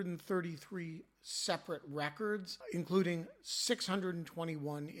 133 separate records, including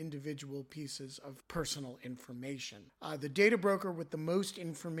 621 individual pieces of personal information. The data broker with the most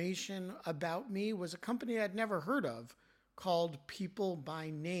information about me was a company I'd never heard of called People by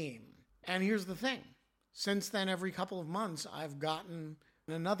Name. And here's the thing. Since then, every couple of months, I've gotten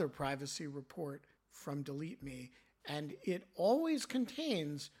another privacy report from Delete Me, and it always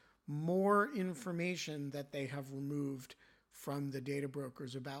contains more information that they have removed from the data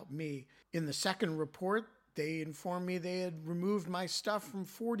brokers about me. In the second report, they informed me they had removed my stuff from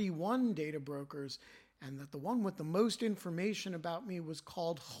 41 data brokers, and that the one with the most information about me was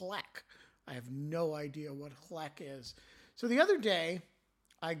called HLEC. I have no idea what HLEC is. So the other day,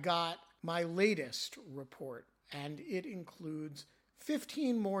 I got my latest report, and it includes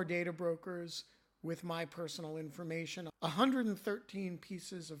 15 more data brokers with my personal information, 113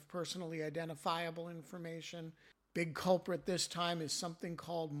 pieces of personally identifiable information. Big culprit this time is something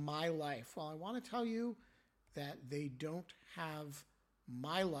called My Life. Well, I want to tell you that they don't have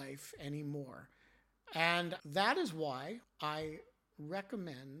My Life anymore. And that is why I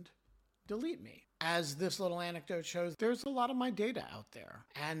recommend Delete Me. As this little anecdote shows, there's a lot of my data out there,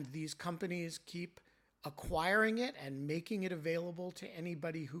 and these companies keep acquiring it and making it available to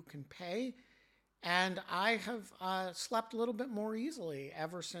anybody who can pay. And I have slept a little bit more easily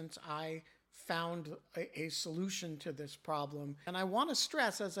ever since I found a solution to this problem. And I want to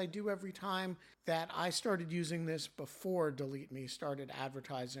stress, as I do every time, that I started using this before Delete Me started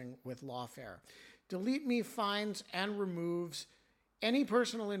advertising with Lawfare. Delete Me finds and removes any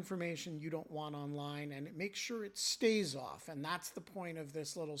personal information you don't want online, and it makes sure it stays off. And that's the point of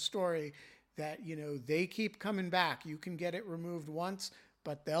this little story, that, they keep coming back. You can get it removed once,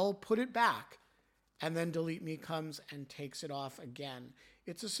 but they'll put it back, and then Delete Me comes and takes it off again.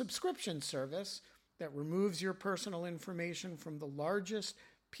 It's a subscription service that removes your personal information from the largest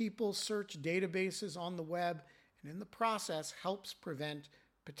people search databases on the web, and in the process helps prevent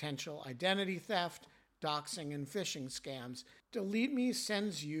potential identity theft, doxing, and phishing scams. Delete Me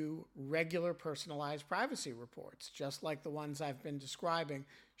sends you regular personalized privacy reports, just like the ones I've been describing,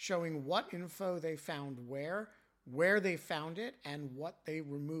 showing what info they found where they found it, and what they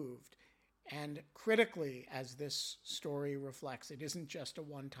removed. And critically, as this story reflects, it isn't just a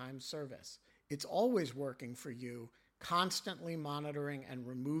one-time service. It's always working for you, constantly monitoring and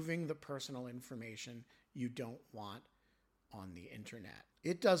removing the personal information you don't want on the internet.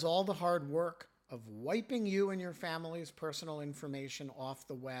 It does all the hard work of wiping you and your family's personal information off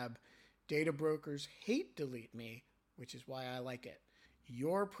the web. Data brokers hate Delete Me, which is why I like it.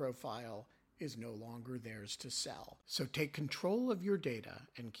 Your profile is no longer theirs to sell. So take control of your data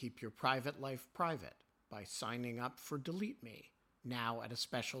and keep your private life private by signing up for Delete Me, now at a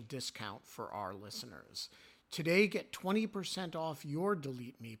special discount for our listeners. Today, get 20% off your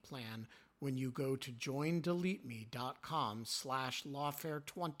Delete Me plan when you go to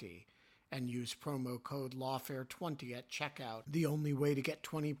joindeleteme.com/lawfare20 and use promo code lawfare20 at checkout. The only way to get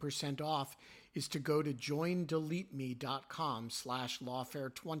 20% off is to go to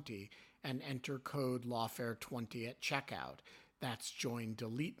joindeleteme.com/lawfare20 and enter code lawfare20 at checkout. That's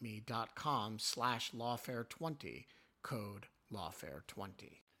joindeleteme.com/lawfare20, code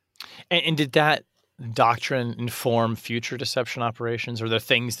lawfare20. And did that doctrine inform future deception operations? Or the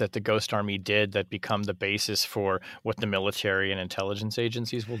things that the Ghost Army did that become the basis for what the military and intelligence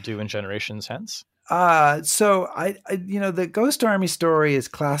agencies will do in generations hence? So I the Ghost Army story is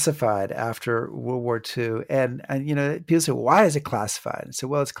classified after World War II, and people say, well, why is it classified? And so,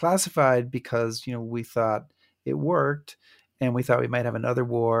 well, it's classified because we thought it worked, and we thought we might have another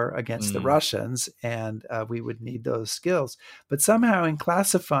war against the Russians, and we would need those skills. But somehow, in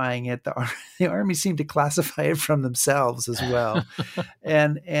classifying it, the Army seemed to classify it from themselves as well,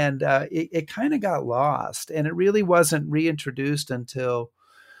 and it kind of got lost, and it really wasn't reintroduced until,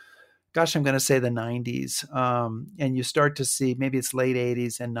 gosh, I'm going to say the 90s. And you start to see, maybe it's late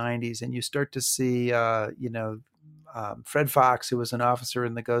 80s and 90s, and you start to see, Fred Fox, who was an officer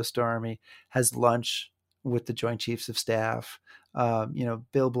in the Ghost Army, has lunch with the Joint Chiefs of Staff.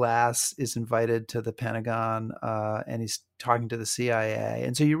 Bill Blass is invited to the Pentagon, and he's talking to the CIA.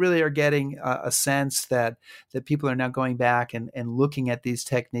 And so you really are getting a sense that people are now going back and looking at these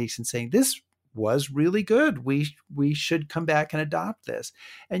techniques and saying, this was really good. We should come back and adopt this.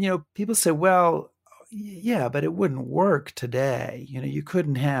 And, people say, well, yeah, but it wouldn't work today. You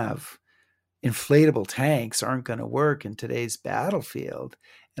couldn't have inflatable tanks aren't going to work in today's battlefield.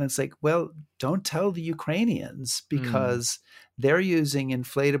 And it's like, well, don't tell the Ukrainians, because they're using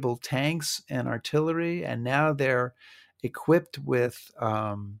inflatable tanks and artillery, and now they're equipped with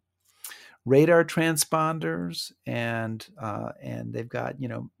radar transponders, and they've got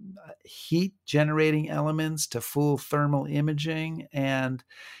heat generating elements to fool thermal imaging, and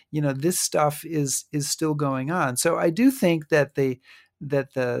this stuff is still going on. So I do think that the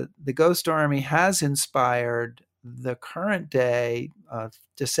Ghost Army has inspired the current day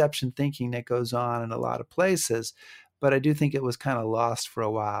deception thinking that goes on in a lot of places. But I do think it was kind of lost for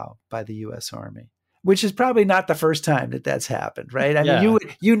a while by the U.S. Army, which is probably not the first time that that's happened, right? I mean,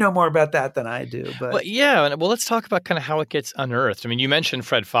 Yeah. you know more about that than I do, but Well, yeah. Well, let's talk about kind of how it gets unearthed. I mean, you mentioned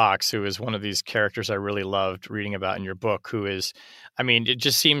Fred Fox, who is one of these characters I really loved reading about in your book, who is, I mean, it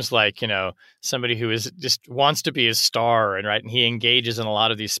just seems like, somebody who is just wants to be a star, and right. And he engages in a lot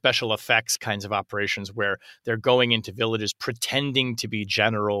of these special effects kinds of operations where they're going into villages pretending to be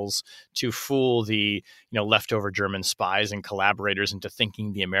generals to fool the, leftover German spies and collaborators into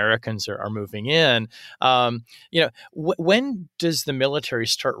thinking the Americans are moving in. When does the military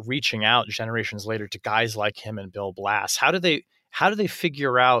start reaching out generations later to guys like him and Bill Blass? How do they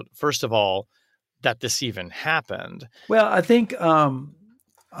figure out, first of all, that this even happened? well, I think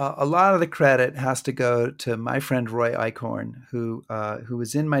a lot of the credit has to go to my friend Roy Eichhorn, who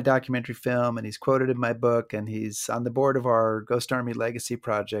was in my documentary film, and he's quoted in my book, and he's on the board of our Ghost Army Legacy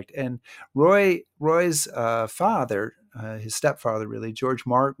Project. And Roy's father, his stepfather, really, George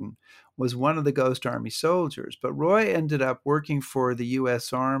Martin, was one of the Ghost Army soldiers. But Roy ended up working for the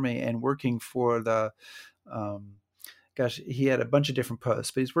U.S. Army and working for the he had a bunch of different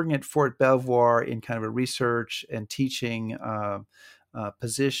posts, but he's working at Fort Belvoir in kind of a research and teaching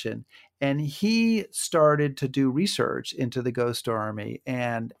position. And he started to do research into the Ghost Army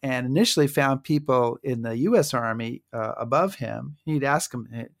and initially found people in the U.S. Army above him. He'd ask them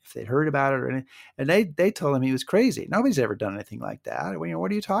if they'd heard about it or anything, and they told him he was crazy. Nobody's ever done anything like that.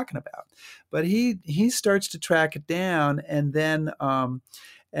 What are you talking about? But he starts to track it down, and then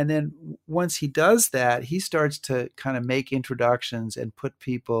once he does that, he starts to kind of make introductions and put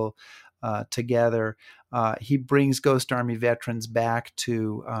people together. He brings Ghost Army veterans back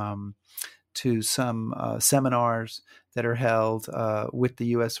to some seminars that are held with the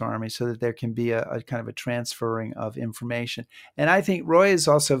U.S. Army, so that there can be a kind of a transferring of information. And I think Roy is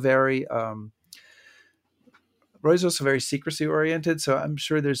also very secrecy oriented, so I'm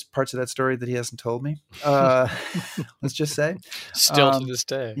sure there's parts of that story that he hasn't told me. Let's just say, still to this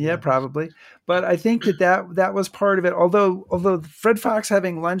day. Yeah, probably. But I think that was part of it. Although Fred Fox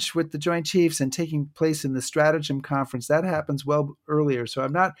having lunch with the Joint Chiefs and taking place in the Stratagem Conference, that happens well earlier. So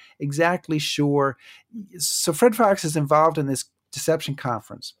I'm not exactly sure. So Fred Fox is involved in this deception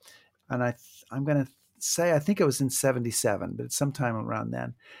conference, and I'm going to say I think it was in '77, but it's sometime around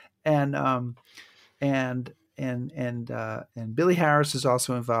then, and Billy Harris is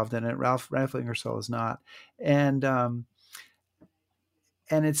also involved in it. Ralph Ingersoll is not, and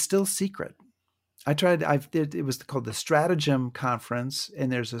it's still secret. It was called the Stratagem Conference,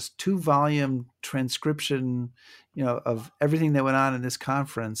 and there's this 2-volume transcription, of everything that went on in this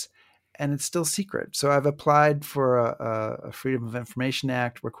conference, and it's still secret. So I've applied for a Freedom of Information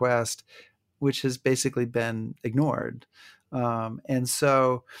Act request, which has basically been ignored. And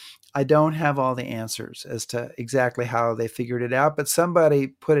so I don't have all the answers as to exactly how they figured it out, but somebody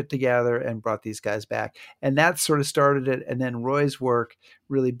put it together and brought these guys back. And that sort of started it. And then Roy's work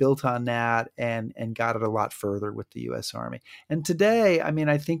really built on that and got it a lot further with the U.S. Army. And today, I mean,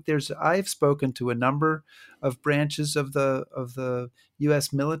 I think I've spoken to a number of branches of the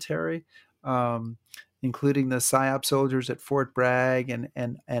U.S. military, including the PSYOP soldiers at Fort Bragg,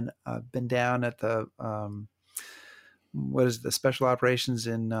 and been down at the the special operations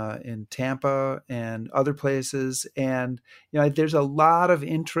in Tampa and other places. And there's a lot of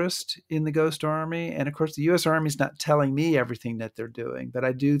interest in the Ghost Army, and of course the U.S. Army is not telling me everything that they're doing, but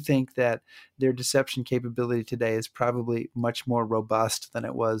I do think that their deception capability today is probably much more robust than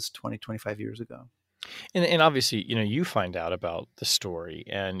it was 20-25 years ago. And obviously, you find out about the story,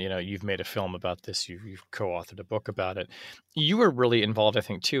 and you've made a film about this. You've co-authored a book about it. You were really involved, I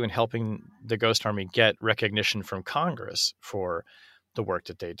think, too, in helping the Ghost Army get recognition from Congress for the work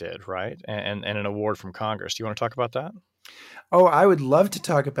that they did, right? And an award from Congress. Do you want to talk about that? Oh, I would love to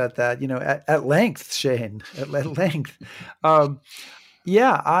talk about that. At length, Shane. At length.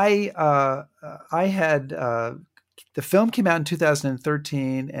 Yeah, I had. The film came out in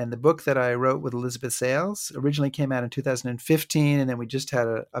 2013, and the book that I wrote with Elizabeth Sales originally came out in 2015, and then we just had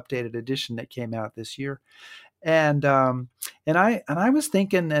an updated edition that came out this year. And I was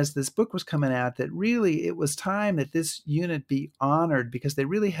thinking as this book was coming out that really it was time that this unit be honored, because they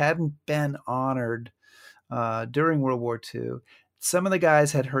really hadn't been honored during World War II. Some of the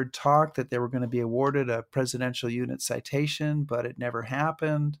guys had heard talk that they were going to be awarded a Presidential Unit Citation, but it never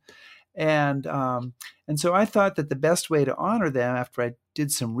happened. And so I thought that the best way to honor them, after I did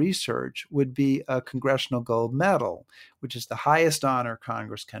some research, would be a Congressional Gold Medal, which is the highest honor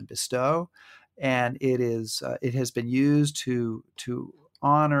Congress can bestow, and it has been used to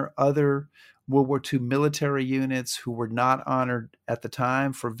honor other World War II military units who were not honored at the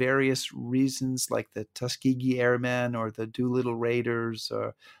time for various reasons, like the Tuskegee Airmen or the Doolittle Raiders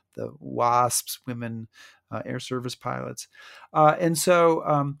or the WASPs, women air service pilots. And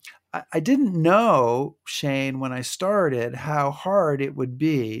so I didn't know, Shane, when I started, how hard it would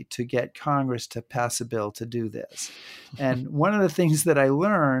be to get Congress to pass a bill to do this. And one of the things that I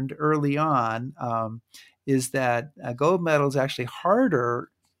learned early on is that a gold medal is actually harder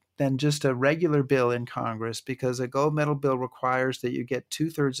than just a regular bill in Congress, because a gold medal bill requires that you get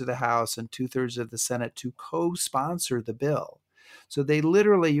 2/3 of the House and 2/3 of the Senate to co-sponsor the bill. So they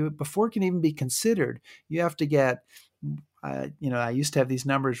literally, before it can even be considered, you have to get, I used to have these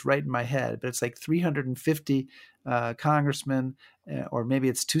numbers right in my head, but it's like 350 congressmen, or maybe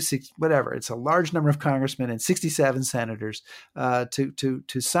it's 260, whatever. It's a large number of congressmen and 67 senators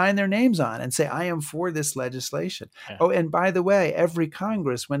to sign their names on and say, I am for this legislation. Yeah. Oh, and by the way, every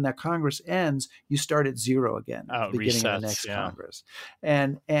Congress, when that Congress ends, you start at zero again at the beginning of the next Congress.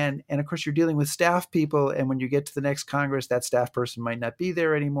 And of course, you're dealing with staff people. And when you get to the next Congress, that staff person might not be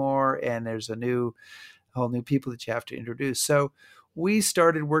there anymore. And there's whole new people that you have to introduce. So we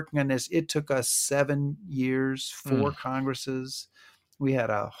started working on this. It took us 7 years, 4 Congresses. We had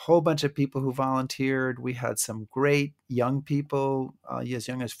a whole bunch of people who volunteered. We had some great young people, as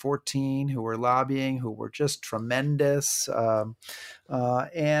young as 14, who were lobbying, who were just tremendous. And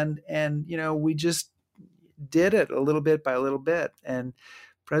we just did it a little bit by a little bit. And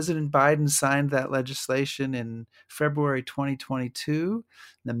President Biden signed that legislation in February 2022.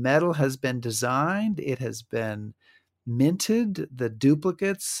 The medal has been designed. It has been minted. The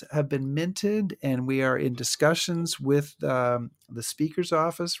duplicates have been minted, and we are in discussions with the Speaker's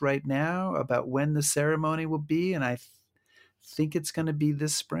office right now about when the ceremony will be, and I think it's going to be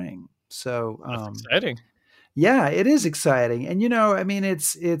this spring. So that's exciting. Yeah, it is exciting, and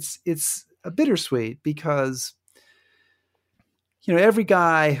it's a bittersweet because every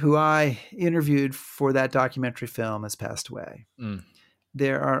guy who I interviewed for that documentary film has passed away.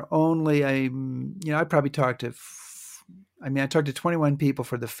 There are only I probably talked to. I talked to 21 people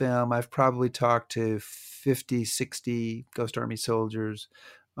for the film. I've probably talked to 50, 60 Ghost Army soldiers.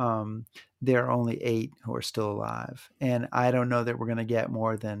 There are only 8 who are still alive. And I don't know that we're going to get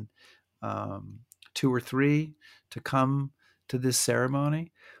more than 2 or 3 to come to this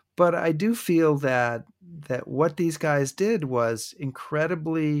ceremony. But I do feel that what these guys did was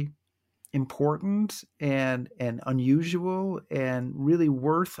incredibly important and unusual and really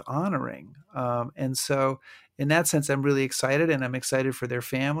worth honoring. And so in that sense, I'm really excited, and I'm excited for their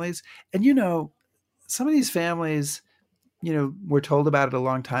families. And, some of these families, were told about it a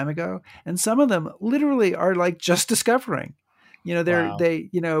long time ago, and some of them literally are like just discovering.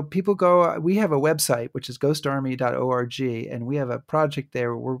 People go, we have a website, which is ghostarmy.org, and we have a project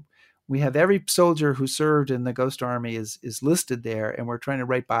there where we have every soldier who served in the Ghost Army is listed there, and we're trying to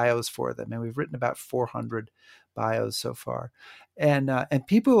write bios for them. And we've written about 400 bios so far. And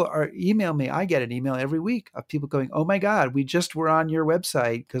people email me. I get an email every week of people going, oh my God, we just were on your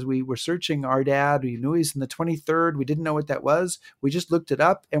website because we were searching our dad. We knew he's in the 23rd. We didn't know what that was. We just looked it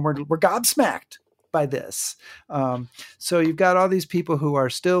up, and we're gobsmacked by this. So you've got all these people who are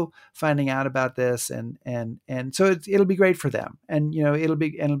still finding out about this, and so it'll be great for them, and it'll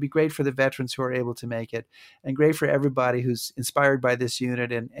be great for the veterans who are able to make it, and great for everybody who's inspired by this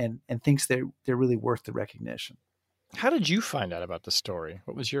unit and thinks they're really worth the recognition. How did you find out about the story?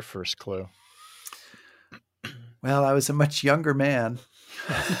 What was your first clue? Well, I was a much younger man.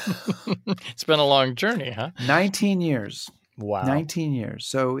 It's been a long journey, huh? 19 years. Wow. 19 years.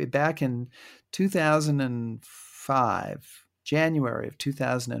 So back in 2005, January of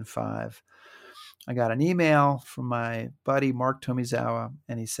 2005, I got an email from my buddy, Mark Tomizawa,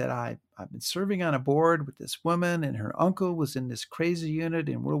 and he said, I've been serving on a board with this woman, and her uncle was in this crazy unit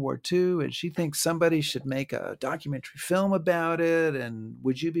in World War II, and she thinks somebody should make a documentary film about it, and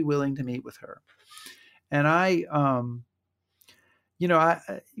would you be willing to meet with her? And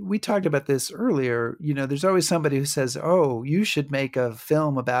we talked about this earlier. There's always somebody who says, oh, you should make a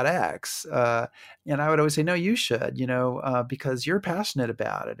film about X. And I would always say, no, you should, because you're passionate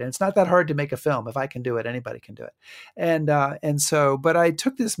about it. And it's not that hard to make a film. If I can do it, anybody can do it. But I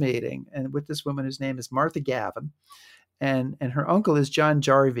took this meeting and with this woman whose name is Martha Gavin. And her uncle is John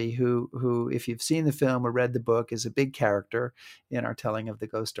Jarvie, who, if you've seen the film or read the book, is a big character in our telling of the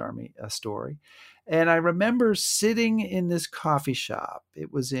Ghost Army story. And I remember sitting in this coffee shop.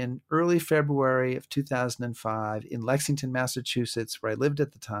 It was in early February of 2005 in Lexington, Massachusetts, where I lived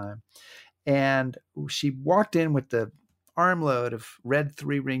at the time. And she walked in with the armload of red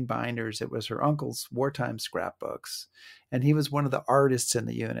 3-ring binders. It was her uncle's wartime scrapbooks. And he was one of the artists in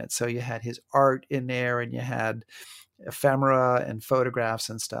the unit. So you had his art in there, and you had ephemera and photographs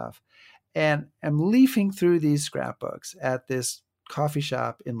and stuff. And I'm leafing through these scrapbooks at this coffee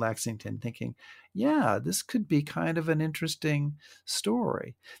shop in Lexington thinking, yeah, this could be kind of an interesting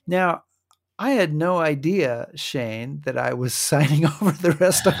story. Now, I had no idea, Shane, that I was signing over the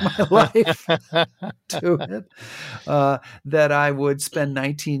rest of my life to it, that I would spend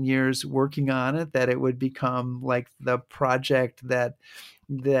 19 years working on it, that it would become like the project that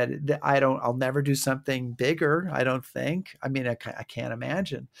I'll never do something bigger. I don't think. I mean, I can't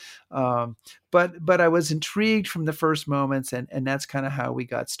imagine. But I was intrigued from the first moments, and that's kind of how we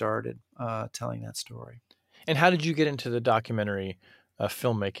got started telling that story. And how did you get into the documentary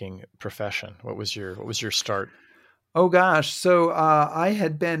filmmaking profession? What was your start? Oh gosh. So I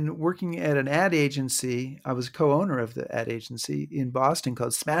had been working at an ad agency. I was co-owner of the ad agency in Boston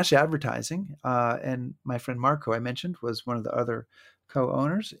called Smash Advertising. And my friend Marco, I mentioned, was one of the other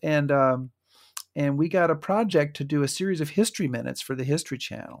co-owners. And we got a project to do a series of history minutes for the History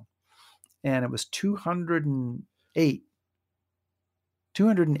Channel. And it was 208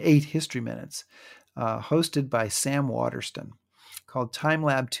 history minutes hosted by Sam Waterston, called Time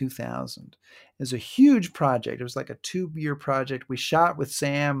Lab 2000. It was a huge project. It was like a 2-year project. We shot with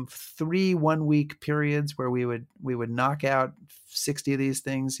Sam 3 1-week periods where we would knock out 60 of these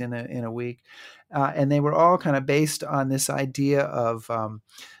things in a week, and they were all kind of based on this idea of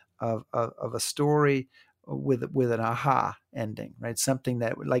a story with an aha ending, right? Something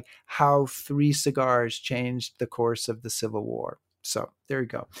that like how 3 cigars changed the course of the Civil War. So there you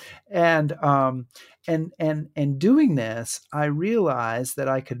go. And doing this, I realized that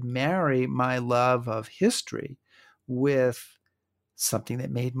I could marry my love of history with something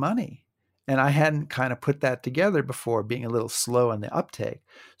that made money. And I hadn't kind of put that together before, being a little slow on the uptake.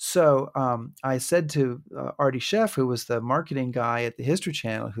 So I said to Artie Sheff, who was the marketing guy at the History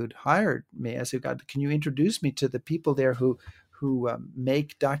Channel who'd hired me, I said, God, can you introduce me to the people there who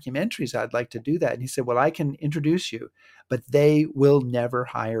make documentaries? I'd like to do that. And he said, well, I can introduce you, but they will never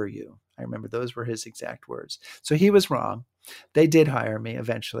hire you. I remember those were his exact words. So he was wrong. They did hire me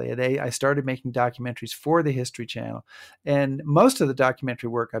eventually. I started making documentaries for the History Channel. And most of the documentary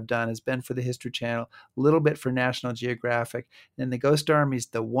work I've done has been for the History Channel, a little bit for National Geographic. And The Ghost Army is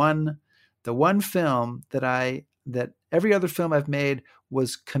the one film that every other film I've made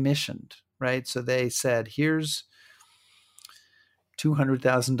was commissioned, right? So they said, here's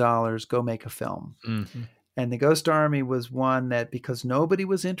 $200,000, go make a film. Mm-hmm. And The Ghost Army was one that, because nobody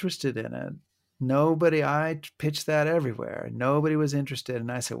was interested in it, I pitched that everywhere. Nobody was interested.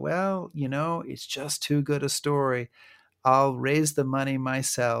 And I said, well, it's just too good a story. I'll raise the money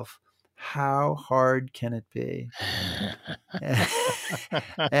myself. How hard can it be?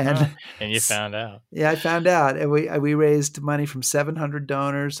 and you found out. Yeah, I found out. And we raised money from 700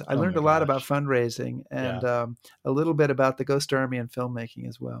 donors. I learned a lot about fundraising and a little bit about the Ghost Army and filmmaking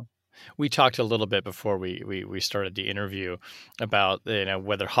as well. We talked a little bit before we started the interview about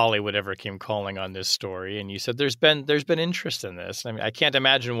whether Hollywood ever came calling on this story, and you said there's been interest in this. I mean, I can't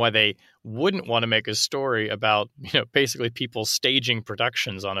imagine why they wouldn't want to make a story about basically people staging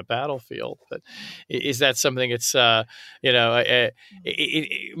productions on a battlefield. But is that something? It's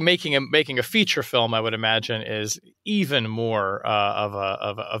making a feature film, I would imagine, is even more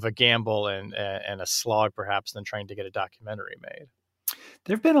of a gamble and a slog perhaps than trying to get a documentary made.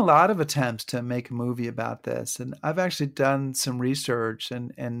 There have been a lot of attempts to make a movie about this, and I've actually done some research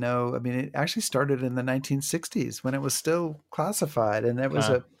and know, I mean, it actually started in the 1960s when it was still classified, and there was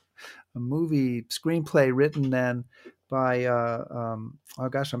a movie screenplay written then by, I'm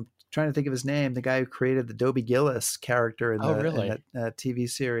trying to think of his name, the guy who created the Dobie Gillis character in that TV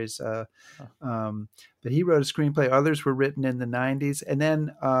series. But he wrote a screenplay. Others were written in the 90s. And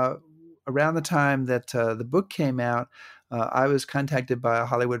then around the time that the book came out, I was contacted by a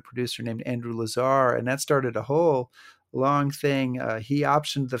Hollywood producer named Andrew Lazar, and that started a whole long thing. He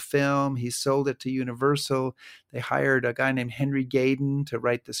optioned the film. He sold it to Universal. They hired a guy named Henry Gayden to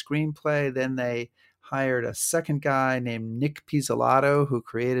write the screenplay. Then they hired a second guy named Nick Pizzolatto, who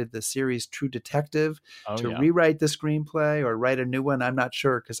created the series True Detective, to rewrite the screenplay or write a new one. I'm not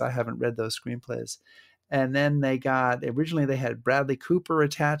sure because I haven't read those screenplays. And then originally they had Bradley Cooper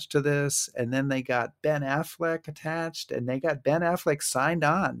attached to this, and then they got Ben Affleck attached, and they got Ben Affleck signed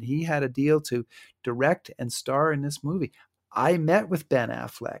on. He had a deal to direct and star in this movie. I met with Ben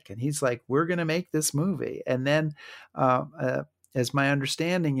Affleck, and he's like, we're going to make this movie. And then, as my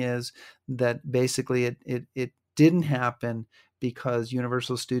understanding is, that basically it didn't happen because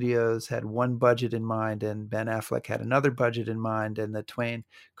Universal Studios had one budget in mind and Ben Affleck had another budget in mind, and the twain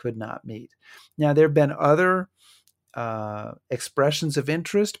could not meet. Now, there have been other expressions of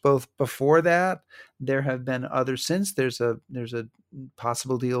interest both before that. There have been others since. There's a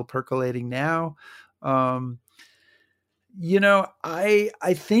possible deal percolating now. I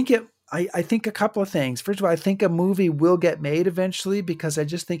think a couple of things. First of all, I think a movie will get made eventually because I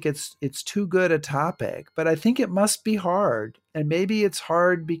just think it's too good a topic. But I think it must be hard, and maybe it's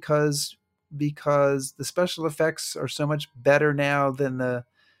hard because the special effects are so much better now than the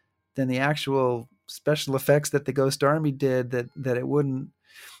actual special effects that the Ghost Army did. That it wouldn't.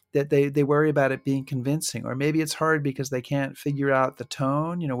 That they worry about it being convincing, or maybe it's hard because they can't figure out the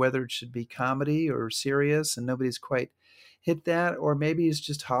tone. Whether it should be comedy or serious, and nobody's quite hit that, or maybe it's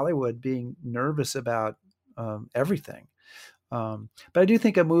just Hollywood being nervous about everything. But I do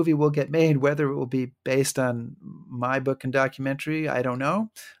think a movie will get made. Whether it will be based on my book and documentary, I don't know.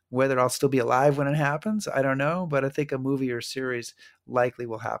 Whether I'll still be alive when it happens, I don't know. But I think a movie or series likely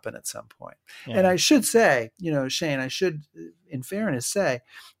will happen at some point. Yeah. And I should say, Shane, I should, in fairness, say,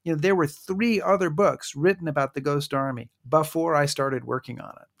 there were 3 other books written about the Ghost Army before I started working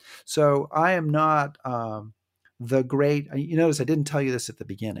on it. So I am not the great, you notice I didn't tell you this at the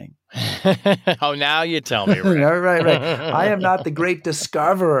beginning. Oh, now you tell me. Right. I am not the great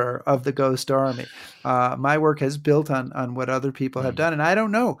discoverer of the Ghost Army. My work has built on what other people have done, and I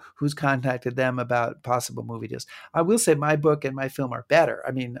don't know who's contacted them about possible movie deals. I will say my book and my film are better.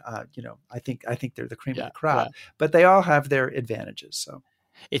 I mean, I think they're the cream of the crop, but they all have their advantages. So.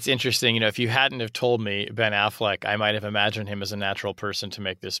 It's interesting, if you hadn't have told me Ben Affleck, I might have imagined him as a natural person to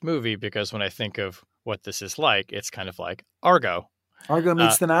make this movie, because when I think of what this is like, it's kind of like Argo. Argo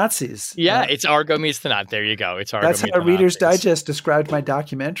meets the Nazis. Yeah, it's Argo meets the Nazis. There you go. It's Argo. That's how Reader's Digest described my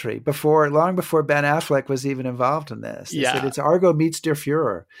documentary long before Ben Affleck was even involved in this. They said it's Argo meets Der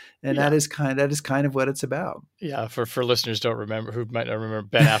Fuhrer, and that is kind of what it's about. Yeah, for listeners who might not remember,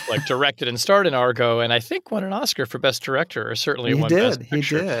 Ben Affleck directed and starred in Argo, and I think won an Oscar for Best Director, or certainly won Best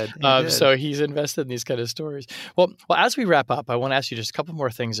Picture. He did. So he's invested in these kind of stories. Well, as we wrap up, I want to ask you just a couple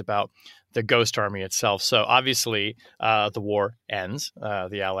more things about the Ghost Army itself. So obviously, the war ends.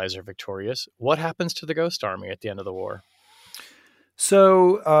 The Allies are victorious. What happens to the Ghost Army at the end of the war?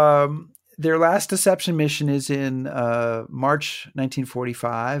 So their last deception mission is in March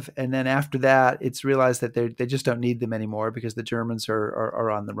 1945. And then after that, it's realized that they just don't need them anymore because the Germans are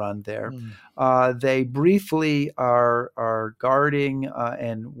on the run there. They briefly are guarding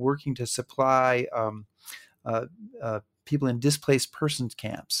and working to supply people in displaced persons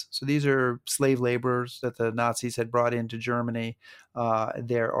camps. So these are slave laborers that the Nazis had brought into Germany.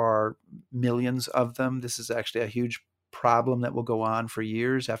 There are millions of them. This is actually a huge problem that will go on for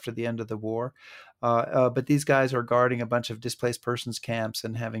years after the end of the war. But these guys are guarding a bunch of displaced persons camps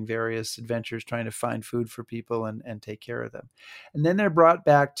and having various adventures trying to find food for people and take care of them. And then they're brought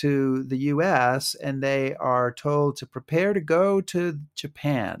back to the U.S. and they are told to prepare to go to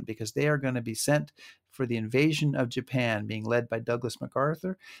Japan because they are going to be sent for the invasion of Japan, being led by Douglas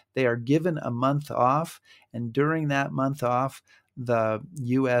MacArthur. They are given a month off, and during that month off, the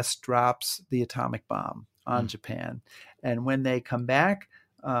U.S. drops the atomic bomb on Japan. And when they come back,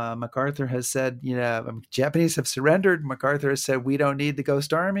 MacArthur has said, Japanese have surrendered. MacArthur has said, we don't need the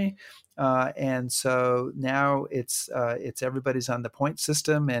Ghost Army. And so now it's everybody's on the point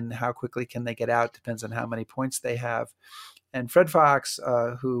system, and how quickly can they get out depends on how many points they have. And Fred Fox,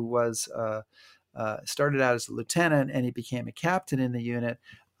 who was started out as a lieutenant and he became a captain in the unit.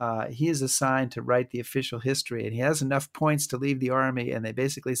 He is assigned to write the official history, and he has enough points to leave the Army. And they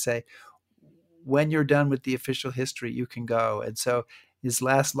basically say, when you're done with the official history, you can go. And so his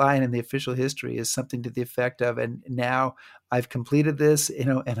last line in the official history is something to the effect of, and now I've completed this,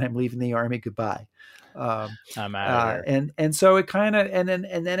 and I'm leaving the Army. Goodbye. I'm out of here. And so it kind of, and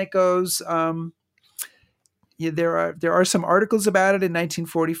then it goes, there are some articles about it in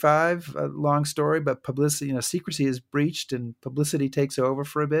 1945, a long story, but publicity, secrecy is breached and publicity takes over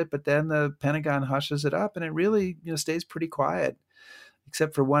for a bit. But then the Pentagon hushes it up, and it really, stays pretty quiet,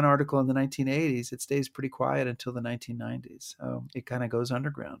 except for one article in the 1980s. It stays pretty quiet until the 1990s. So it kind of goes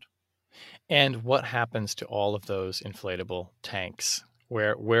underground. And what happens to all of those inflatable tanks?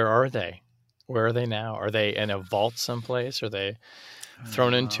 Where are they? Where are they now? Are they in a vault someplace? Are they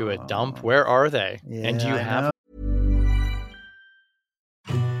thrown into a dump? Where are they? Yeah, and do you have?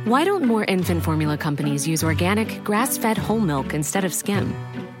 Why don't more infant formula companies use organic, grass-fed whole milk instead of skim?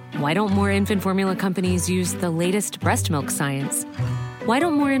 Why don't more infant formula companies use the latest breast milk science? Why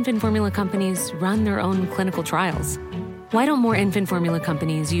don't more infant formula companies run their own clinical trials? Why don't more infant formula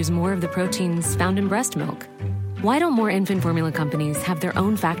companies use more of the proteins found in breast milk? Why don't more infant formula companies have their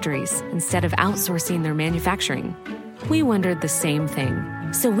own factories instead of outsourcing their manufacturing? We wondered the same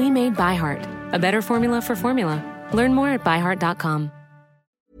thing. So we made ByHeart, a better formula for formula. Learn more at byheart.com.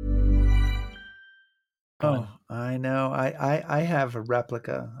 Oh, I know. I have a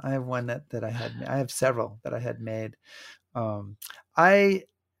replica. I have one that I had. I have several that I had made. Um,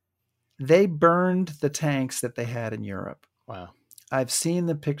 they burned the tanks that they had in Europe. Wow. I've seen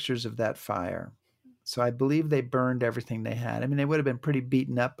the pictures of that fire. So I believe they burned everything they had. I mean, they would have been pretty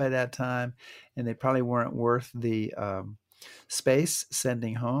beaten up by that time, and they probably weren't worth the space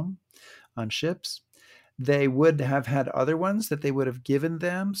sending home on ships. They would have had other ones that they would have given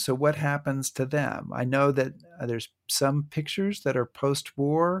them. So what happens to them? I know that there's some pictures that are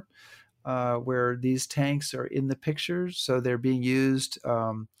post-war where these tanks are in the pictures. So they're being used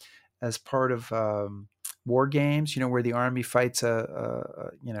as part of war games, where the army fights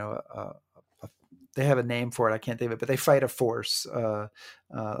they have a name for it. I can't think of it, but they fight a force, you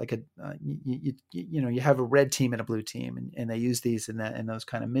have a red team and a blue team, and they use these in those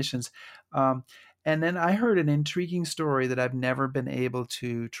kind of missions. And then I heard an intriguing story that I've never been able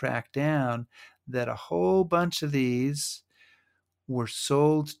to track down, that a whole bunch of these were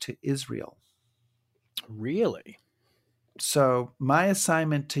sold to Israel. Really? So my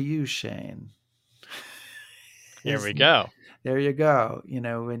assignment to you, Shane. Here we go. There you go.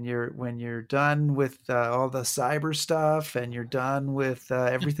 When you're done with all the cyber stuff and you're done with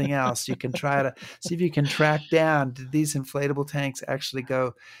everything else, you can try to see if you can track down, did these inflatable tanks actually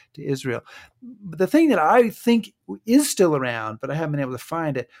go to Israel? But the thing that I think is still around, but I haven't been able to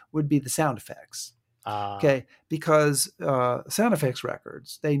find it, would be the sound effects. Okay, because sound effects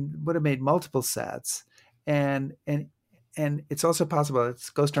records, they would have made multiple sets, and it's also possible that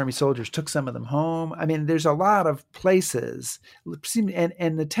Ghost Army soldiers took some of them home. I mean, there's a lot of places,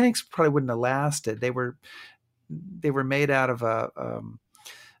 and the tanks probably wouldn't have lasted. They were made out of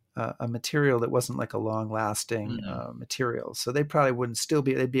a material that wasn't like a long-lasting material, so they probably wouldn't still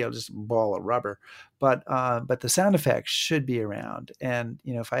be. They'd be able to just ball of rubber, but the sound effects should be around. And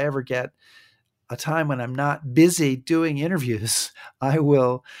if I ever get a time when I'm not busy doing interviews, I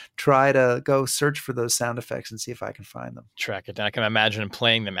will try to go search for those sound effects and see if I can find them. Track it down. I can imagine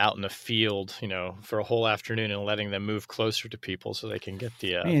playing them out in the field, for a whole afternoon and letting them move closer to people so they can get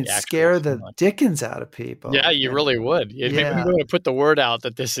the scare the dickens out of people. Yeah, you really would. Maybe we're going to put the word out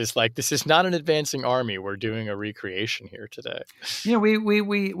that this is not an advancing army. We're doing a recreation here today. We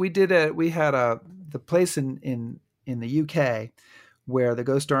had the place in the UK where the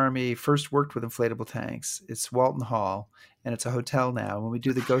Ghost Army first worked with inflatable tanks. It's Walton Hall, and it's a hotel now. When we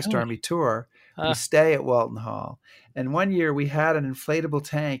do the Ghost Army tour, we stay at Walton Hall. And one year we had an inflatable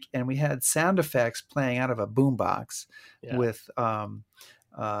tank, and we had sound effects playing out of a boombox with of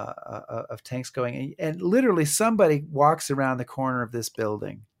tanks going. And literally somebody walks around the corner of this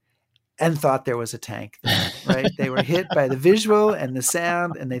building and thought there was a tank there, right? They were hit by the visual and the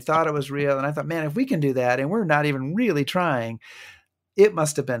sound, and they thought it was real. And I thought, man, if we can do that, and we're not even really trying, it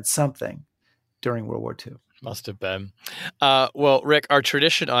must have been something during World War II. Must have been. Well, Rick, our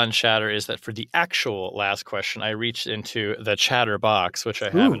tradition on Chatter is that for the actual last question, I reached into the Chatter box, which I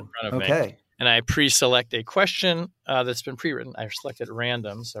have in front of me. And I pre-select a question that's been pre-written. I selected at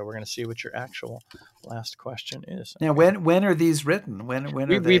random, so we're going to see what your actual last question is. Now, when are these written? When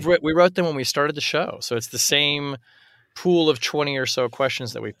are they? We wrote them when we started the show, so it's the same pool of 20 or so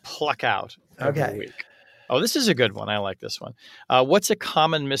questions that we pluck out every week. Oh, this is a good one. I like this one. What's a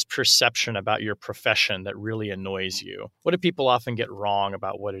common misperception about your profession that really annoys you? What do people often get wrong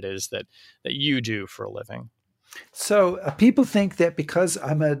about what it is that you do for a living? So people think that because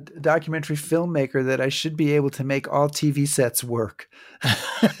I'm a documentary filmmaker that I should be able to make all TV sets work.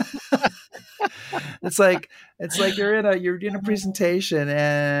 It's like you're in a presentation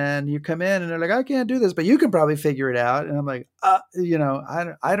and you come in and they're like, I can't do this, but you can probably figure it out. And I'm like, I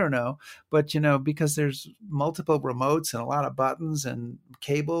don't know. But, because there's multiple remotes and a lot of buttons and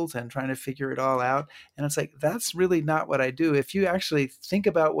cables and trying to figure it all out. And it's like, that's really not what I do. If you actually think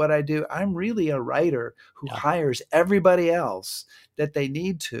about what I do, I'm really a writer who hires everybody else that they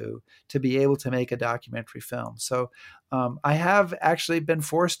need to be able to make a documentary film. So I have actually been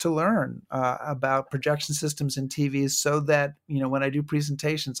forced to learn about projection systems in TVs so that, when I do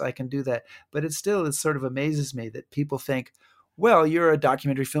presentations, I can do that. But it sort of amazes me that people think, well, you're a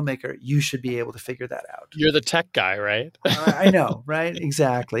documentary filmmaker, you should be able to figure that out. You're the tech guy, right? I know, right?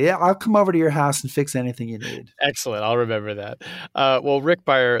 Exactly. Yeah, I'll come over to your house and fix anything you need. Excellent. I'll remember that. Well, Rick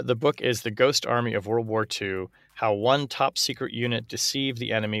Beyer, the book is The Ghost Army of World War II, How One Top Secret Unit Deceived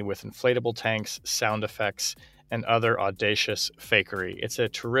the Enemy with Inflatable Tanks, Sound Effects, and Other Audacious Fakery. It's a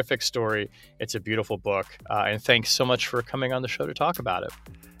terrific story. It's a beautiful book. And thanks so much for coming on the show to talk about it.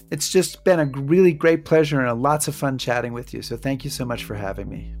 It's just been a really great pleasure and lots of fun chatting with you. So thank you so much for having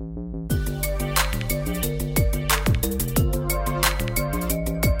me.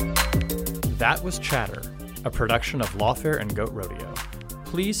 That was Chatter, a production of Lawfare and Goat Rodeo.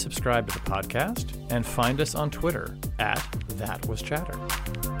 Please subscribe to the podcast and find us on Twitter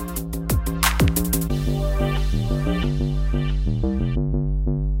 @ThatWasChatter.